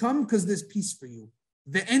and come because there's peace for you.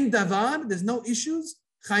 Ve'en davar, there's no issues.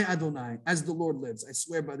 Chai Adonai, as the Lord lives, I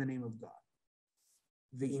swear by the name of God.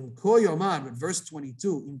 Ve'im ko yomar, but verse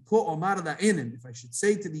 22, im ko omar la'enem, if I should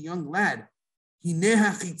say to the young lad, hine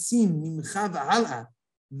hachitzim mimcha v'hal'a,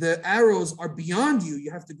 the arrows are beyond you, you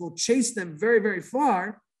have to go chase them very, very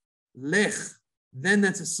far, lech, then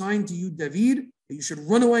that's a sign to you, David, that you should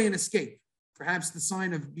run away and escape. Perhaps the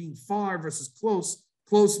sign of being far versus close.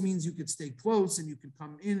 Close means you could stay close and you could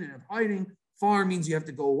come in and have hiding. Far means you have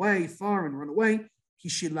to go away, far and run away.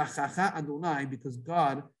 Kishilachacha Adonai, because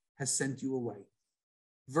God has sent you away.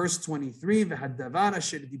 Verse 23, V'hadavar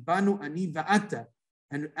asher dibanu ani va'ata.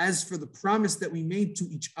 And as for the promise that we made to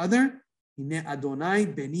each other, Hine Adonai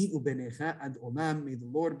beni ubenecha ad olam, may the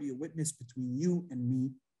Lord be a witness between you and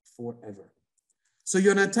me forever. So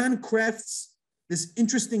Yonatan crafts this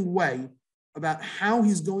interesting way about how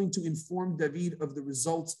he's going to inform David of the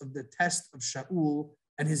results of the test of Shaul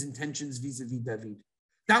and his intentions vis-a-vis David.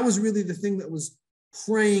 That was really the thing that was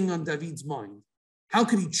preying on David's mind. How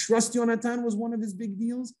could he trust Yonatan was one of his big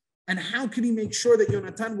deals, and how could he make sure that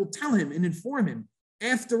Yonatan will tell him and inform him?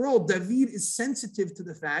 After all, David is sensitive to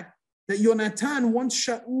the fact that Yonatan, once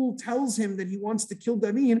Shaul tells him that he wants to kill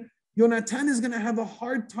David, Yonatan is going to have a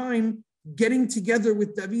hard time getting together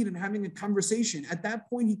with David and having a conversation. At that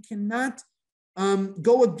point, he cannot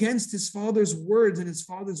go against his father's words and his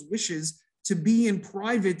father's wishes to be in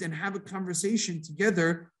private and have a conversation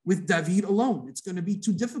together with David alone. It's going to be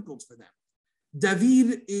too difficult for them.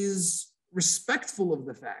 David is respectful of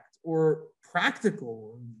the fact, or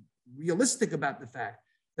practical, realistic about the fact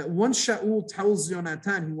that once Shaul tells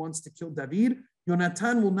Yonatan he wants to kill David,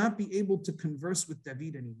 Yonatan will not be able to converse with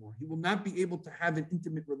David anymore. He will not be able to have an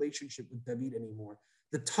intimate relationship with David anymore.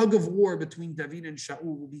 The tug of war between David and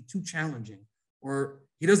Shaul will be too challenging. Or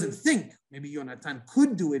he doesn't think, maybe Yonatan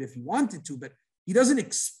could do it if he wanted to, but he doesn't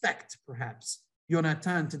expect, perhaps,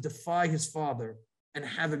 Yonatan to defy his father and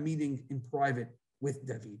have a meeting in private with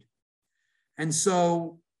David. And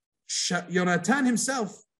so Yonatan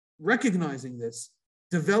himself, recognizing this,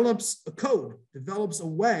 develops a code, develops a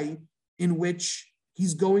way in which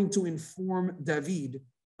he's going to inform David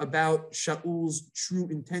about Shaul's true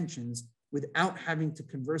intentions without having to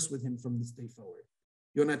converse with him from this day forward.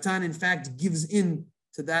 Yonatan, in fact, gives in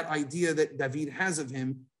to that idea that David has of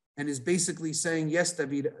him and is basically saying, yes,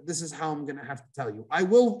 David, this is how I'm going to have to tell you. I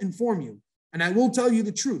will inform you and I will tell you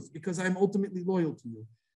the truth because I'm ultimately loyal to you.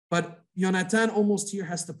 But Yonatan almost here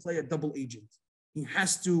has to play a double agent. He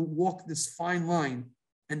has to walk this fine line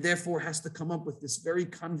and therefore has to come up with this very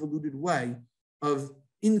convoluted way of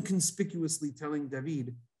inconspicuously telling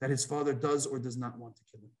David that his father does or does not want to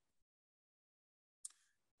kill him.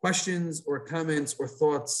 Questions or comments or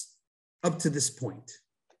thoughts up to this point?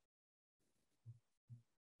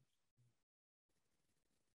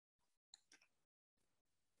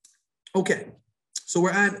 Okay, so we're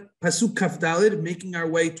at Pasuk Kaf Daled, making our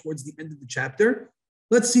way towards the end of the chapter.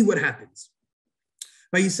 Let's see what happens.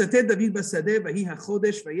 ויסתה דוד בשדה, ויהי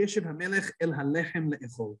החודש, וישב המלך אל הלחם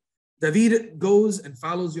לאכול. David goes and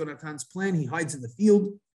follows Yonatan's plan. He hides in the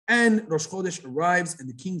field, and Rosh Chodesh arrives, and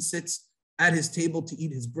the king sits at his table to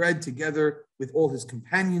eat his bread together with all his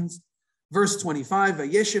companions. Verse 25,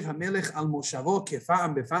 Vayeshev HaMelech al Moshavo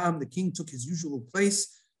kefa'am befa'am. The king took his usual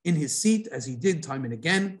place in his seat, as he did time and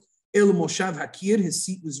again. El Moshav Hakir, his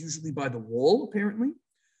seat was usually by the wall, apparently.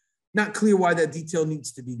 Not clear why that detail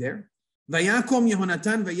needs to be there. Vayakom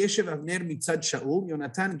Yonatan Vayeshev Avner mitzad Shaul.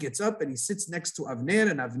 Yonatan gets up and he sits next to Avner,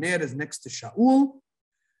 and Avner is next to Shaul.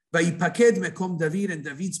 Vayipaked mekom David, and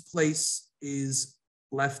David's place is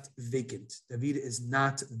left vacant. David is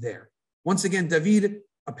not there. Once again, David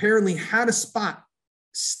apparently had a spot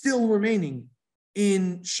still remaining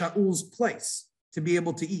in Shaul's place to be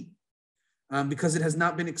able to eat, because it has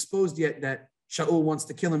not been exposed yet that Shaul wants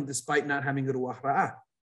to kill him despite not having a ruach ra'ah.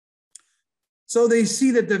 So they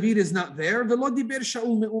see that David is not there.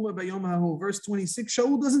 Verse 26,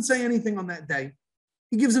 Shaul doesn't say anything on that day.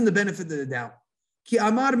 He gives him the benefit of the doubt. Ki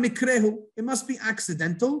amar mikrehu, it must be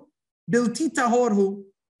accidental. Bilti tahorhu,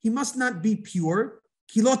 he must not be pure.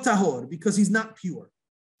 Ki lo tahor, because he's not pure.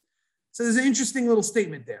 So there's an interesting little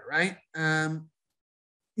statement there, right?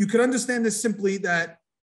 You could understand this simply that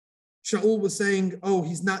Shaul was saying, oh,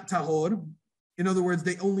 he's not tahor. In other words,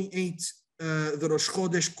 they only ate the Rosh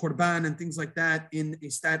Chodesh, Korban, and things like that in a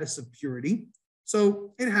status of purity.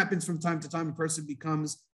 So it happens from time to time. A person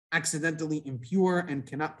becomes accidentally impure and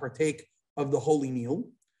cannot partake of the holy meal.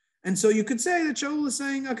 And so you could say that Shaul is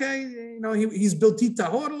saying, okay, he's bilti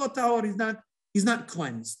tahor, lo tahor, he's not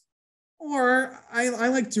cleansed. Or I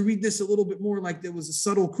like to read this a little bit more like there was a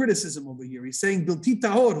subtle criticism over here. He's saying bilti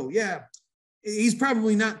tahor, yeah, he's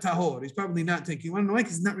probably not tahor. He's probably not taking. You want to know why?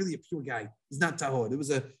 Because he's not really a pure guy. He's not tahor. There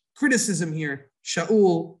was a criticism here.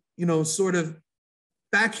 Shaul, sort of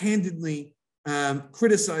backhandedly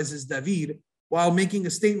criticizes David while making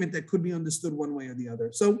a statement that could be understood one way or the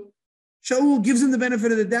other. So Shaul gives him the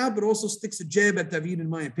benefit of the doubt, but also sticks a jab at David, in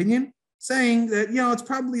my opinion, saying that, it's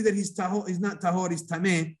probably that he's tahor, he's not tahor, he's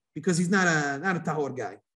tameh, because he's not a tahor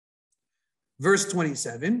guy. Verse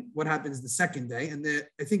 27, what happens the second day? And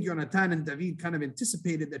I think Yonatan and David kind of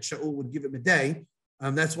anticipated that Shaul would give him a day.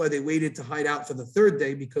 That's why they waited to hide out for the third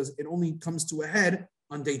day, because it only comes to a head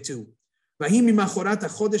on day 2. And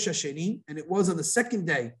it was on the second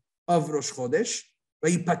day of Rosh Chodesh.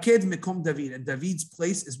 And David's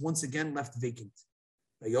place is once again left vacant.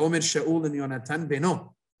 Now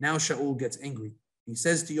Shaul gets angry. He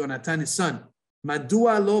says to Yonatan, his son,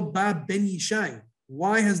 Madua lo ba ben Yishai.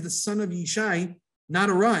 Why has the son of Yishai not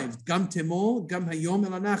arrived? Gam temol, gam hayom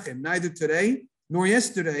elanachem. Neither today nor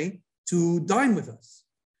yesterday to dine with us.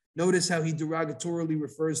 Notice how he derogatorily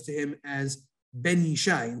refers to him as Ben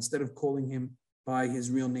Yishai instead of calling him by his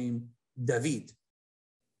real name, David.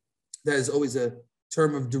 That is always a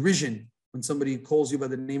term of derision when somebody calls you by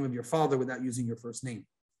the name of your father without using your first name.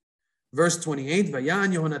 Verse 28,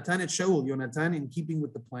 Vayan Yonatan et Shaul. Yonatan, in keeping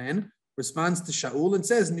with the plan, responds to Shaul and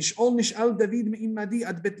says, Nish'ol nish'al David me'imadi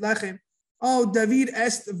ad Bet Lachem. Oh, David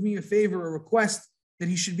asked of me a favor, a request, that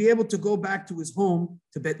he should be able to go back to his home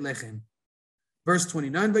to Bet Lechem. Verse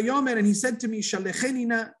 29, Vayomer, and he said to me,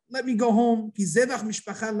 Shalechenina, let me go home, ki zevach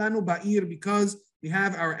mishpacha lanu ba'ir, because we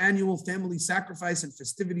have our annual family sacrifice and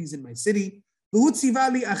festivities in my city. V'hu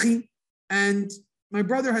tziva li achi, and my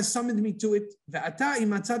brother has summoned me to it. Ve'ata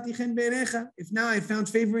imatzati chen be'erecha, if now I found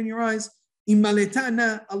favor in your eyes,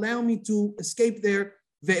 imaletana, allow me to escape there,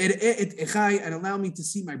 ve'er'e et echai, and allow me to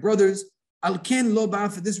see my brothers. Al ken lo ba,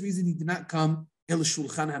 for this reason he did not come el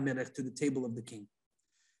shulchan hamelech, to the table of the king.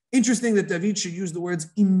 Interesting that David should use the words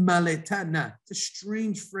imaletana. It's a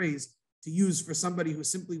strange phrase to use for somebody who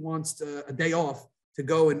simply wants a day off to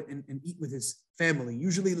go and eat with his family.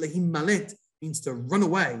 Usually lehimalet means to run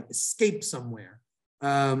away, escape somewhere.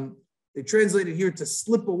 They translate it here to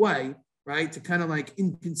slip away, right? To kind of like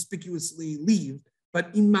inconspicuously leave.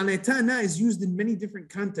 But imaletana is used in many different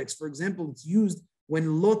contexts. For example, it's used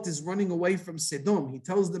when Lot is running away from Sodom. He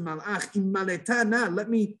tells the Malach, imaletana, let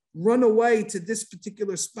me run away to this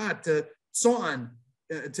particular spot, to Tzoan,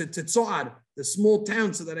 to Tzoar, the small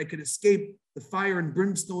town, so that I could escape the fire and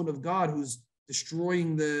brimstone of God who's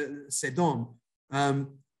destroying the Sodom.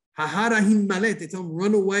 Hahara himalet, they tell him,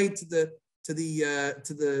 run away to the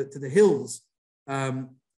hills.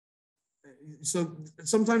 So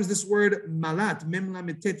sometimes this word malat, mem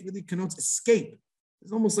lametet, really connotes escape.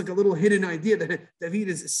 It's almost like a little hidden idea that David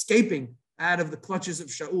is escaping out of the clutches of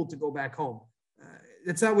Shaul to go back home.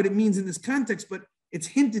 That's not what it means in this context, but it's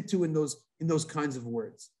hinted to in those kinds of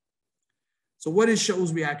words. So what is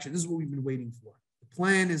Shaul's reaction? This is what we've been waiting for. The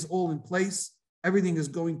plan is all in place. Everything is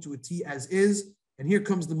going to a T as is. And here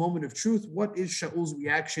comes the moment of truth. What is Shaul's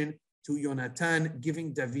reaction to Yonatan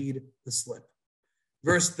giving David the slip?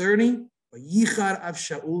 Verse 30, Vayichar av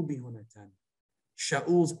Shaul b'Yonatan.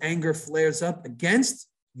 Shaul's anger flares up against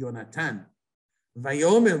Yonatan.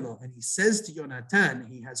 Vayomer lo, and he says to Yonatan,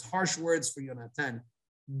 he has harsh words for Yonatan,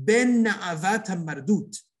 Ben na'avat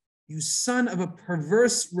mardut, you son of a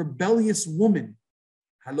perverse, rebellious woman.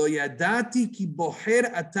 Halo yadati ki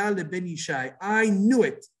boher ata leben Yishai. I knew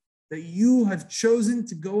it, that you have chosen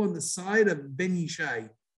to go on the side of Ben Yishai.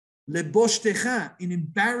 Leboshtecha, in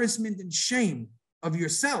embarrassment and shame of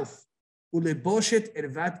yourself. Uleboshet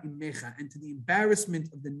ervat imecha, and to the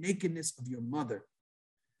embarrassment of the nakedness of your mother.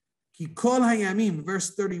 Ki kol hayamim,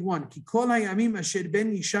 verse 31. Ki kol hayamim asher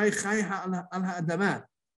Ben Yishai chai al ha'adama.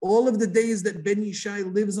 All of the days that Ben Yishai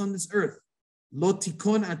lives on this earth, lo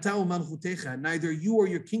tikon ata umalchutecha, neither you or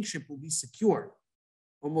your kingship will be secure.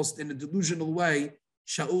 Almost in a delusional way,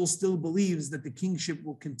 Shaul still believes that the kingship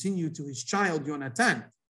will continue to his child Yonatan,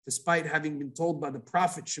 despite having been told by the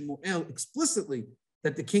prophet Shemuel explicitly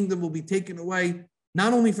that the kingdom will be taken away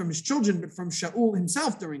not only from his children, but from Shaul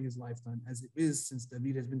himself during his lifetime, as it is since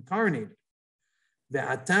David has been coronated.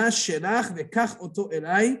 Now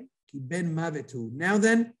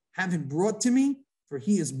then, have him brought to me, for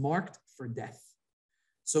he is marked for death.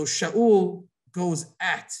 So Shaul goes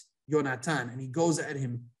at Yonatan, and he goes at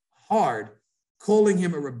him hard, calling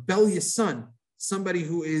him a rebellious son, somebody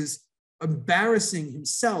who is embarrassing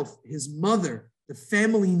himself, his mother, the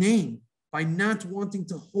family name, by not wanting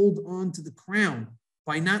to hold on to the crown,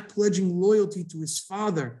 by not pledging loyalty to his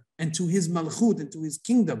father and to his malchut and to his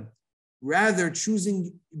kingdom, rather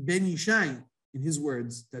choosing Ben Yishai, in his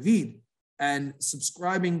words, David, and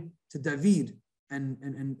subscribing to David and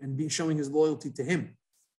showing his loyalty to him.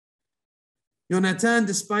 Yonatan,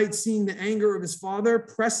 despite seeing the anger of his father,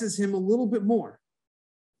 presses him a little bit more.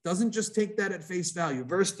 Doesn't just take that at face value.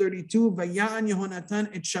 Verse 32, Vaya'an Yonatan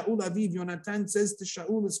et Shaul aviv. Yonatan says to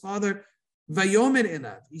Shaul, his father, Vayomer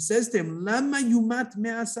elav. He says to him, Lama yumat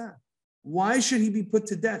me'asa. Why should he be put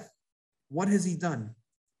to death? What has he done?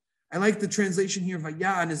 I like the translation here,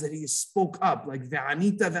 Vaya'an, is that he spoke up, like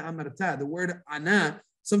Ve'anita ve'amarta. The word ana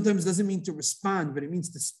sometimes doesn't mean to respond, but it means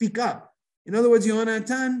to speak up. In other words,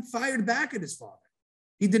 Yonatan fired back at his father.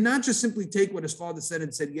 He did not just simply take what his father said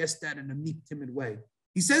and said, yes, Dad, in a meek, timid way.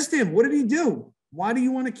 He says to him, what did he do? Why do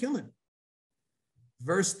you want to kill him?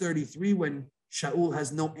 Verse 33, when Shaul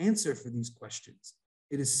has no answer for these questions,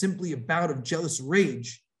 it is simply a bout of jealous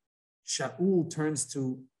rage. Shaul turns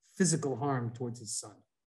to physical harm towards his son.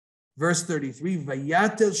 Verse 33,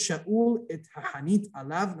 Vayatel Shaul et hahanit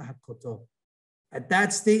alav lahakoto. At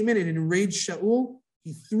that statement, it enraged Shaul.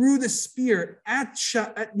 He threw the spear at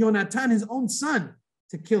Yonatan, his own son,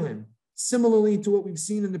 to kill him. Similarly to what we've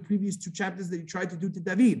seen in the previous two chapters that he tried to do to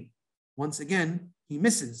David. Once again, he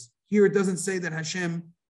misses. Here it doesn't say that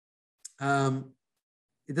Hashem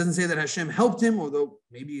helped him, although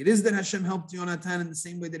maybe it is that Hashem helped Yonatan in the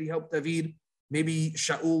same way that he helped David. Maybe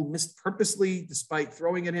Shaul missed purposely despite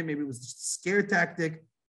throwing at him. Maybe it was just a scare tactic.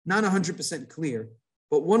 Not 100% clear.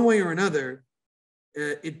 But one way or another,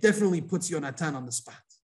 it definitely puts Yonatan on the spot.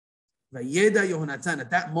 Vayeda Yonatan,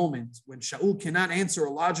 at that moment, when Shaul cannot answer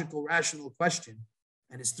a logical, rational question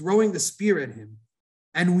and is throwing the spear at him,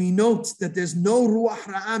 and we note that there's no Ruach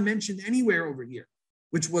Ra'ah mentioned anywhere over here,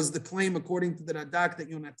 which was the claim according to the Radak that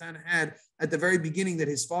Yonatan had at the very beginning, that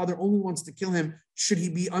his father only wants to kill him should he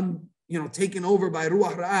be taken over by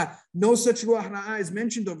Ruach Ra'ah. No such Ruach Ra'ah is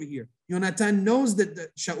mentioned over here. Yonatan knows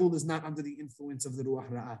that Shaul is not under the influence of the Ruach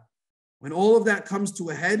Ra'ah. When all of that comes to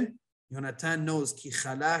a head, Yonatan knows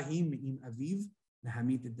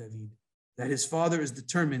that his father is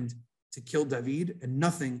determined to kill David, and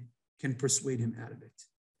nothing can persuade him out of it.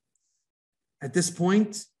 At this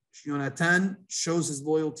point, Yonatan shows his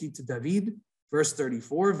loyalty to David. Verse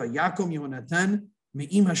 34, Vayakom Yonatan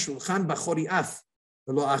me'im hashulchan b'chori af,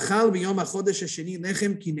 v'lo achal b'yom hachodesh hasheni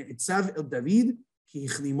lechem ki ne'etzav el David ki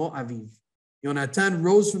hichlimo aviv. Yonatan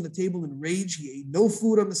rose from the table in rage. He ate no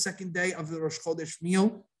food on the second day of the Rosh Chodesh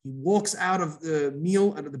meal. He walks out of the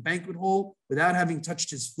meal, out of the banquet hall, without having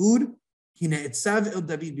touched his food. Ki ne'etzav el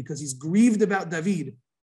David, because he's grieved about David,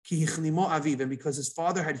 ki hichlimo aviv, and because his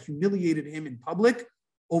father had humiliated him in public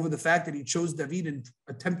over the fact that he chose David and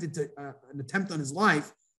attempted an attempt on his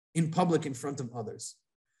life in public in front of others.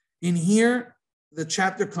 In here, the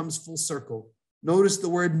chapter comes full circle. Notice the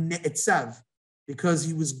word ne'etzav, because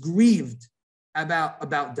he was grieved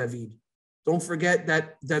about David. Don't forget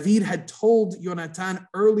that David had told Yonatan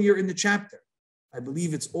earlier in the chapter. I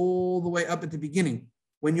believe it's all the way up at the beginning.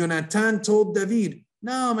 When Yonatan told David,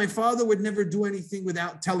 no, my father would never do anything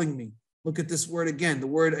without telling me. Look at this word again. The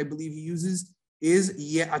word I believe he uses is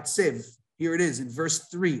Ye'atzev. Here it is in verse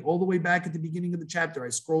 3, all the way back at the beginning of the chapter. I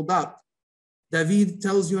scrolled up. David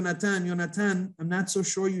tells Yonatan, Yonatan, I'm not so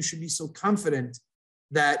sure you should be so confident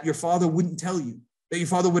that your father wouldn't tell you, that your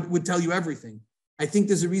father would tell you everything. I think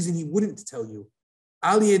there's a reason he wouldn't tell you.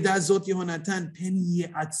 Al yeda zot Yonatan pen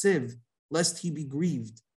ye'atzev, lest he be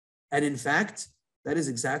grieved. And in fact, that is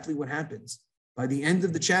exactly what happens. By the end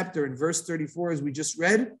of the chapter, in verse 34, as we just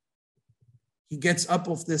read, he gets up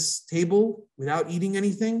off this table without eating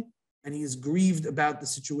anything, and he is grieved about the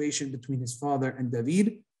situation between his father and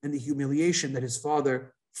David and the humiliation that his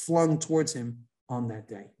father flung towards him on that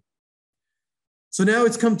day. So now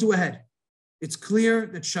it's come to a head. It's clear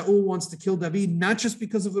that Shaul wants to kill David, not just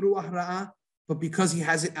because of the Ruach Ra'ah, but because he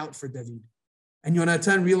has it out for David. And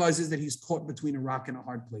Yonatan realizes that he's caught between a rock and a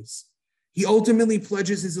hard place. He ultimately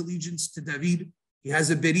pledges his allegiance to David. He has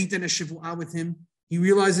a berit and a shivu'ah with him. He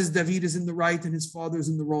realizes David is in the right and his father is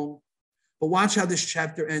in the wrong. But watch how this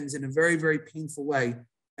chapter ends in a very, very painful way,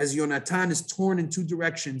 as Yonatan is torn in two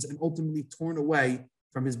directions and ultimately torn away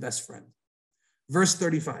from his best friend. Verse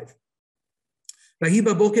 35. In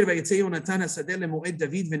the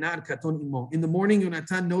morning,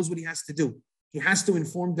 Yonatan knows what he has to do. He has to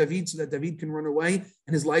inform David so that David can run away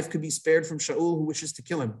and his life could be spared from Shaul, who wishes to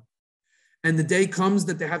kill him. And the day comes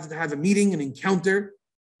that they have to have a meeting, an encounter,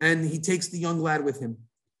 and he takes the young lad with him.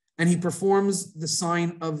 And he performs the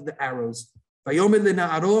sign of the arrows. He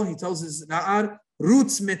tells his na'ar,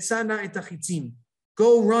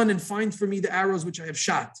 go run and find for me the arrows which I have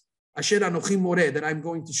shot, that I'm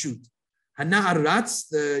going to shoot.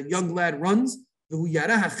 The young lad runs,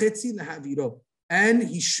 and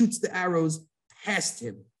he shoots the arrows past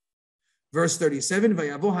him. Verse 37, the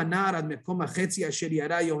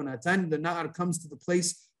na'ar comes to the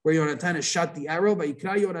place where Yonatan has shot the arrow.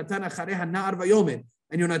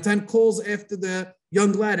 And Yonatan calls after the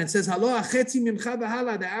young lad and says,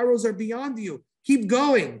 the arrows are beyond you. Keep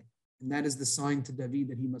going. And that is the sign to David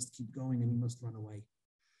that he must keep going and he must run away.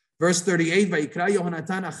 Verse 38,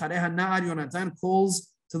 Yonatan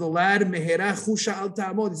calls to the lad,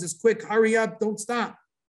 he says, quick, hurry up, don't stop.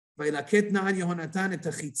 And the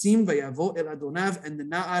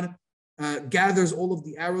na'ar gathers all of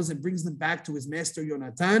the arrows and brings them back to his master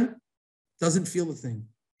Yonatan. Doesn't feel a thing.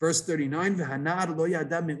 Verse 39,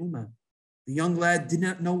 the young lad did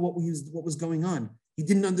not know what was going on. He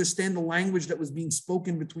didn't understand the language that was being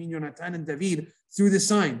spoken between Yonatan and David through the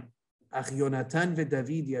sign. But Yonatan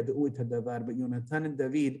and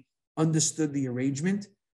David understood the arrangement,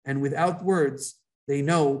 and without words, they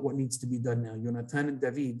know what needs to be done now. Yonatan and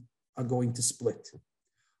David are going to split.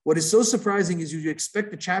 What is so surprising is you expect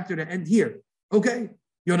the chapter to end here. Okay,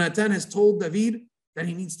 Yonatan has told David that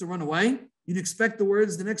he needs to run away. You'd expect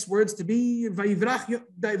the next words to be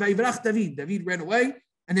Vayivrach David. David ran away,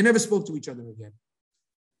 and they never spoke to each other again.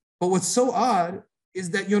 But what's so odd is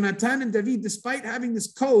that Yonatan and David, despite having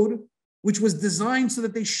this code, which was designed so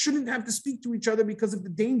that they shouldn't have to speak to each other because of the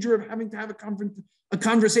danger of having to have a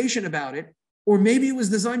conversation about it, or maybe it was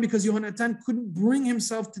designed because Yonatan couldn't bring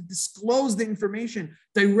himself to disclose the information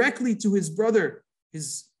directly to his brother,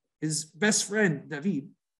 his best friend, David.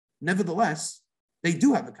 Nevertheless, they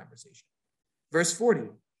do have a conversation. Verse 40.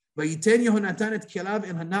 Yonatan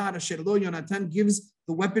gives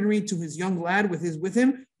the weaponry to his young lad with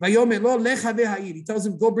him. He tells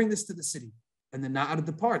him, go bring this to the city. And the na'ar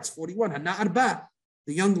departs. 41. The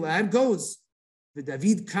young lad goes.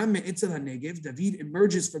 David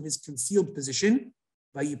emerges from his concealed position.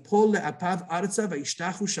 And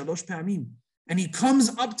he comes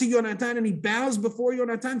up to Yonatan and he bows before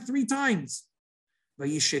Yonatan 3 times.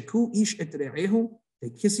 They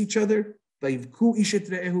kiss each other. They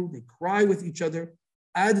cry with each other.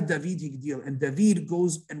 And David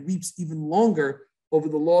goes and weeps even longer over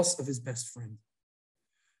the loss of his best friend.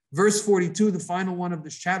 Verse 42, the final one of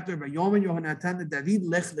this chapter, Yonatan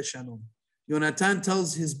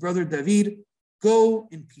tells his brother David, go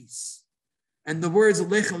in peace. And the words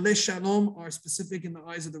lech leshalom are specific in the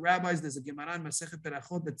eyes of the rabbis. There's a Gemara in Masechet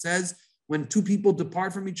Berachot that says when two people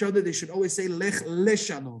depart from each other, they should always say lech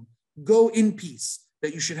leshalom, go in peace.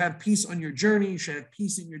 That you should have peace on your journey, you should have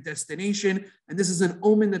peace in your destination. And this is an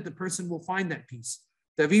omen that the person will find that peace.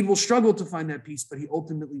 David will struggle to find that peace, but he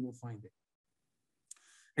ultimately will find it.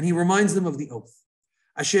 And he reminds them of the oath.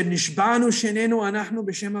 Asher nishbanu shenenu anachnu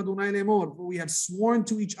b'shem Adonai lemor. For we have sworn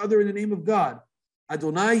to each other in the name of God.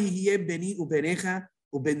 Adonai yihyeh beni ubenecha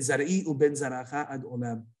uben zar'i uben zaracha ad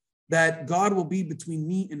olam. That God will be between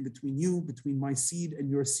me and between you, between my seed and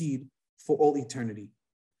your seed for all eternity.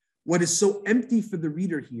 What is so empty for the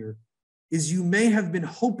reader here is you may have been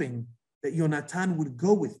hoping that Yonatan would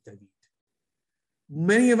go with David.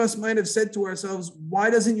 Many of us might have said to ourselves, why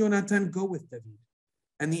doesn't Yonatan go with David?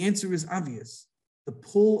 And the answer is obvious. The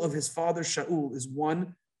pull of his father Shaul is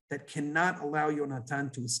one that cannot allow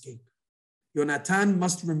Yonatan to escape. Yonatan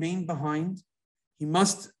must remain behind. He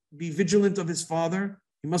must be vigilant of his father.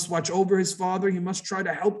 He must watch over his father. He must try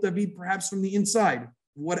to help David perhaps from the inside.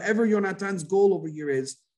 Whatever Yonatan's goal over here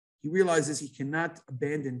is, he realizes he cannot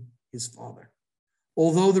abandon his father.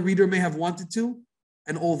 Although the reader may have wanted to,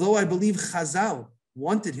 and although I believe Chazal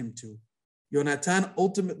wanted him to, Yonatan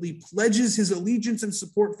ultimately pledges his allegiance and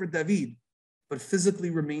support for David, but physically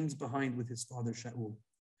remains behind with his father Shaul.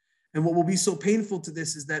 And what will be so painful to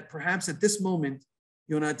this is that perhaps at this moment,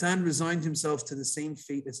 Yonatan resigned himself to the same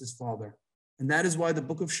fate as his father. And that is why the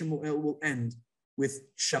book of Shemuel will end with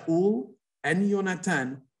Shaul and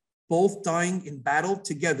Yonatan both dying in battle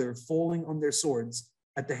together, falling on their swords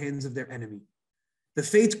at the hands of their enemy. The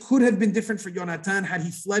fate could have been different for Yonatan had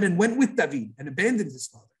he fled and went with David and abandoned his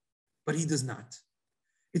father, but he does not.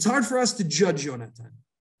 It's hard for us to judge Yonatan.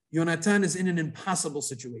 Yonatan is in an impossible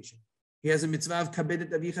situation. He has a mitzvah of kabed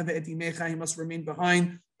et avicha ve'et imecha. He must remain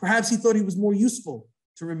behind. Perhaps he thought he was more useful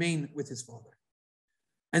to remain with his father.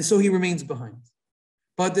 And so he remains behind.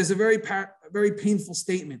 But there's a very painful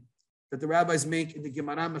statement that the rabbis make in the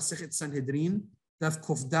Gemara Masechet Sanhedrin, Daf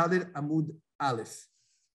Kof Daled Amud Aleph.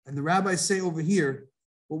 And the rabbis say over here,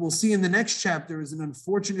 what we'll see in the next chapter is an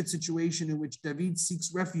unfortunate situation in which David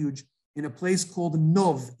seeks refuge in a place called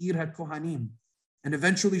Nov, Ir HaKohanim. And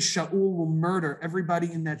eventually Shaul will murder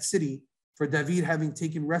everybody in that city for David having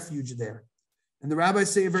taken refuge there. And the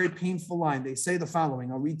rabbis say a very painful line. They say the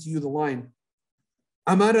following. I'll read to you the line.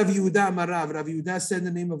 Amar Rav Yehuda Amar Rav. Rav Yehuda said in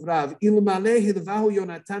the name of Rav, Ilmale hilvahu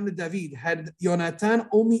Yonatan David. Had Yonatan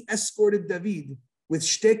only escorted David with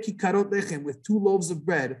shte kikarot lechem, with 2 loaves of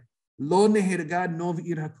bread, lo nehergad Nov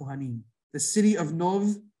ir haKohanim. The city of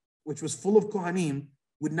Nov, which was full of Kohanim,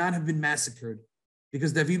 would not have been massacred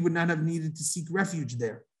because David would not have needed to seek refuge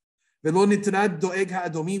there. Velo nitrad doeg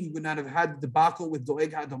ha'adomi. We would not have had the debacle with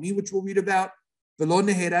doeg ha'adomi, which we'll read about. Velo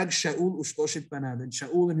neherag Shaul u'shloshet banav. And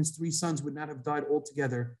Shaul and his 3 sons would not have died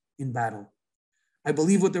altogether in battle. I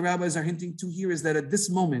believe what the rabbis are hinting to here is that at this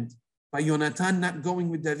moment, by Yonatan not going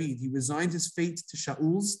with David, he resigned his fate to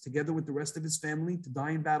Shaul's, together with the rest of his family, to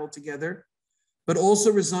die in battle together, but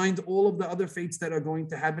also resigned all of the other fates that are going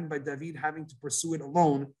to happen by David having to pursue it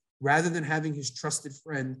alone, rather than having his trusted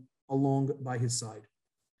friend along by his side.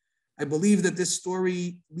 I believe that this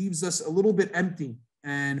story leaves us a little bit empty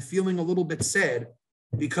and feeling a little bit sad,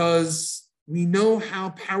 because we know how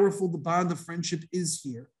powerful the bond of friendship is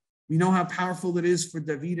here. We know how powerful it is for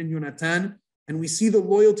David and Yonatan, and we see the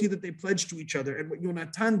loyalty that they pledge to each other. And what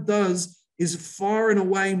Yonatan does is far and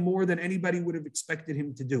away more than anybody would have expected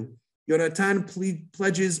him to do. Yonatan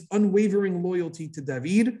pledges unwavering loyalty to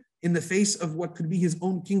David in the face of what could be his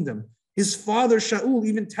own kingdom. His father Shaul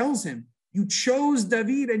even tells him, you chose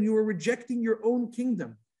David and you are rejecting your own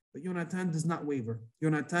kingdom. But Yonatan does not waver.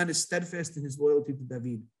 Yonatan is steadfast in his loyalty to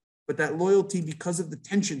David. But that loyalty, because of the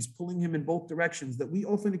tensions pulling him in both directions that we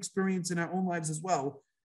often experience in our own lives as well,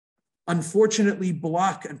 unfortunately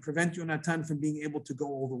block and prevent Yonatan from being able to go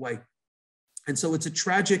all the way. And so it's a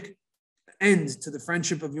tragic end to the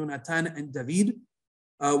friendship of Yonatan and David,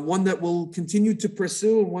 one that will continue to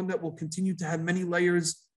pursue and one that will continue to have many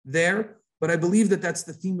layers there. But I believe that that's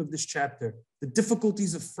the theme of this chapter. The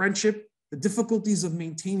difficulties of friendship, the difficulties of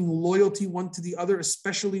maintaining loyalty one to the other,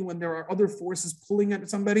 especially when there are other forces pulling at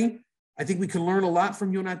somebody. I think we can learn a lot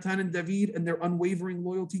from Yonatan and David and their unwavering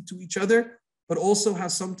loyalty to each other, but also how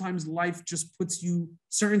sometimes life just puts you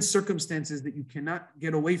certain circumstances that you cannot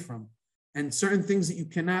get away from and certain things that you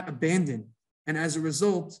cannot abandon. And as a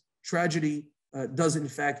result, tragedy does in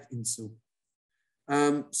fact ensue.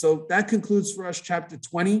 So that concludes for us chapter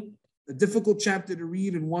 20, a difficult chapter to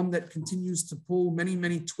read and one that continues to pull many,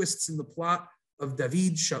 many twists in the plot of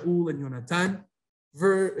David, Shaul, and Yonatan.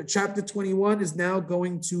 Chapter 21 is now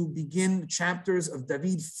going to begin chapters of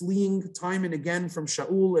David fleeing time and again from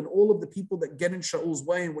Shaul and all of the people that get in Shaul's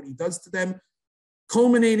way and what he does to them,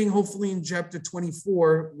 culminating hopefully in chapter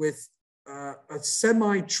 24 with a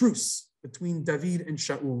semi-truce between David and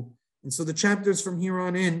Shaul. And so the chapters from here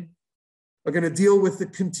on in are going to deal with the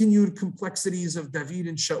continued complexities of David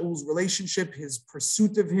and Shaul's relationship, his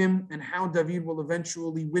pursuit of him, and how David will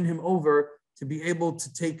eventually win him over to be able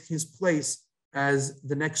to take his place as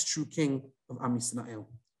the next true king of Am Yisrael.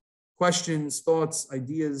 Questions, thoughts,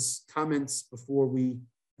 ideas, comments before we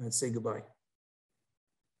say goodbye?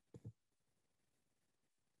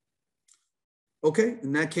 Okay,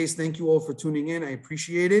 in that case, thank you all for tuning in. I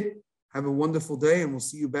appreciate it. Have a wonderful day, and we'll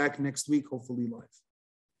see you back next week, hopefully live.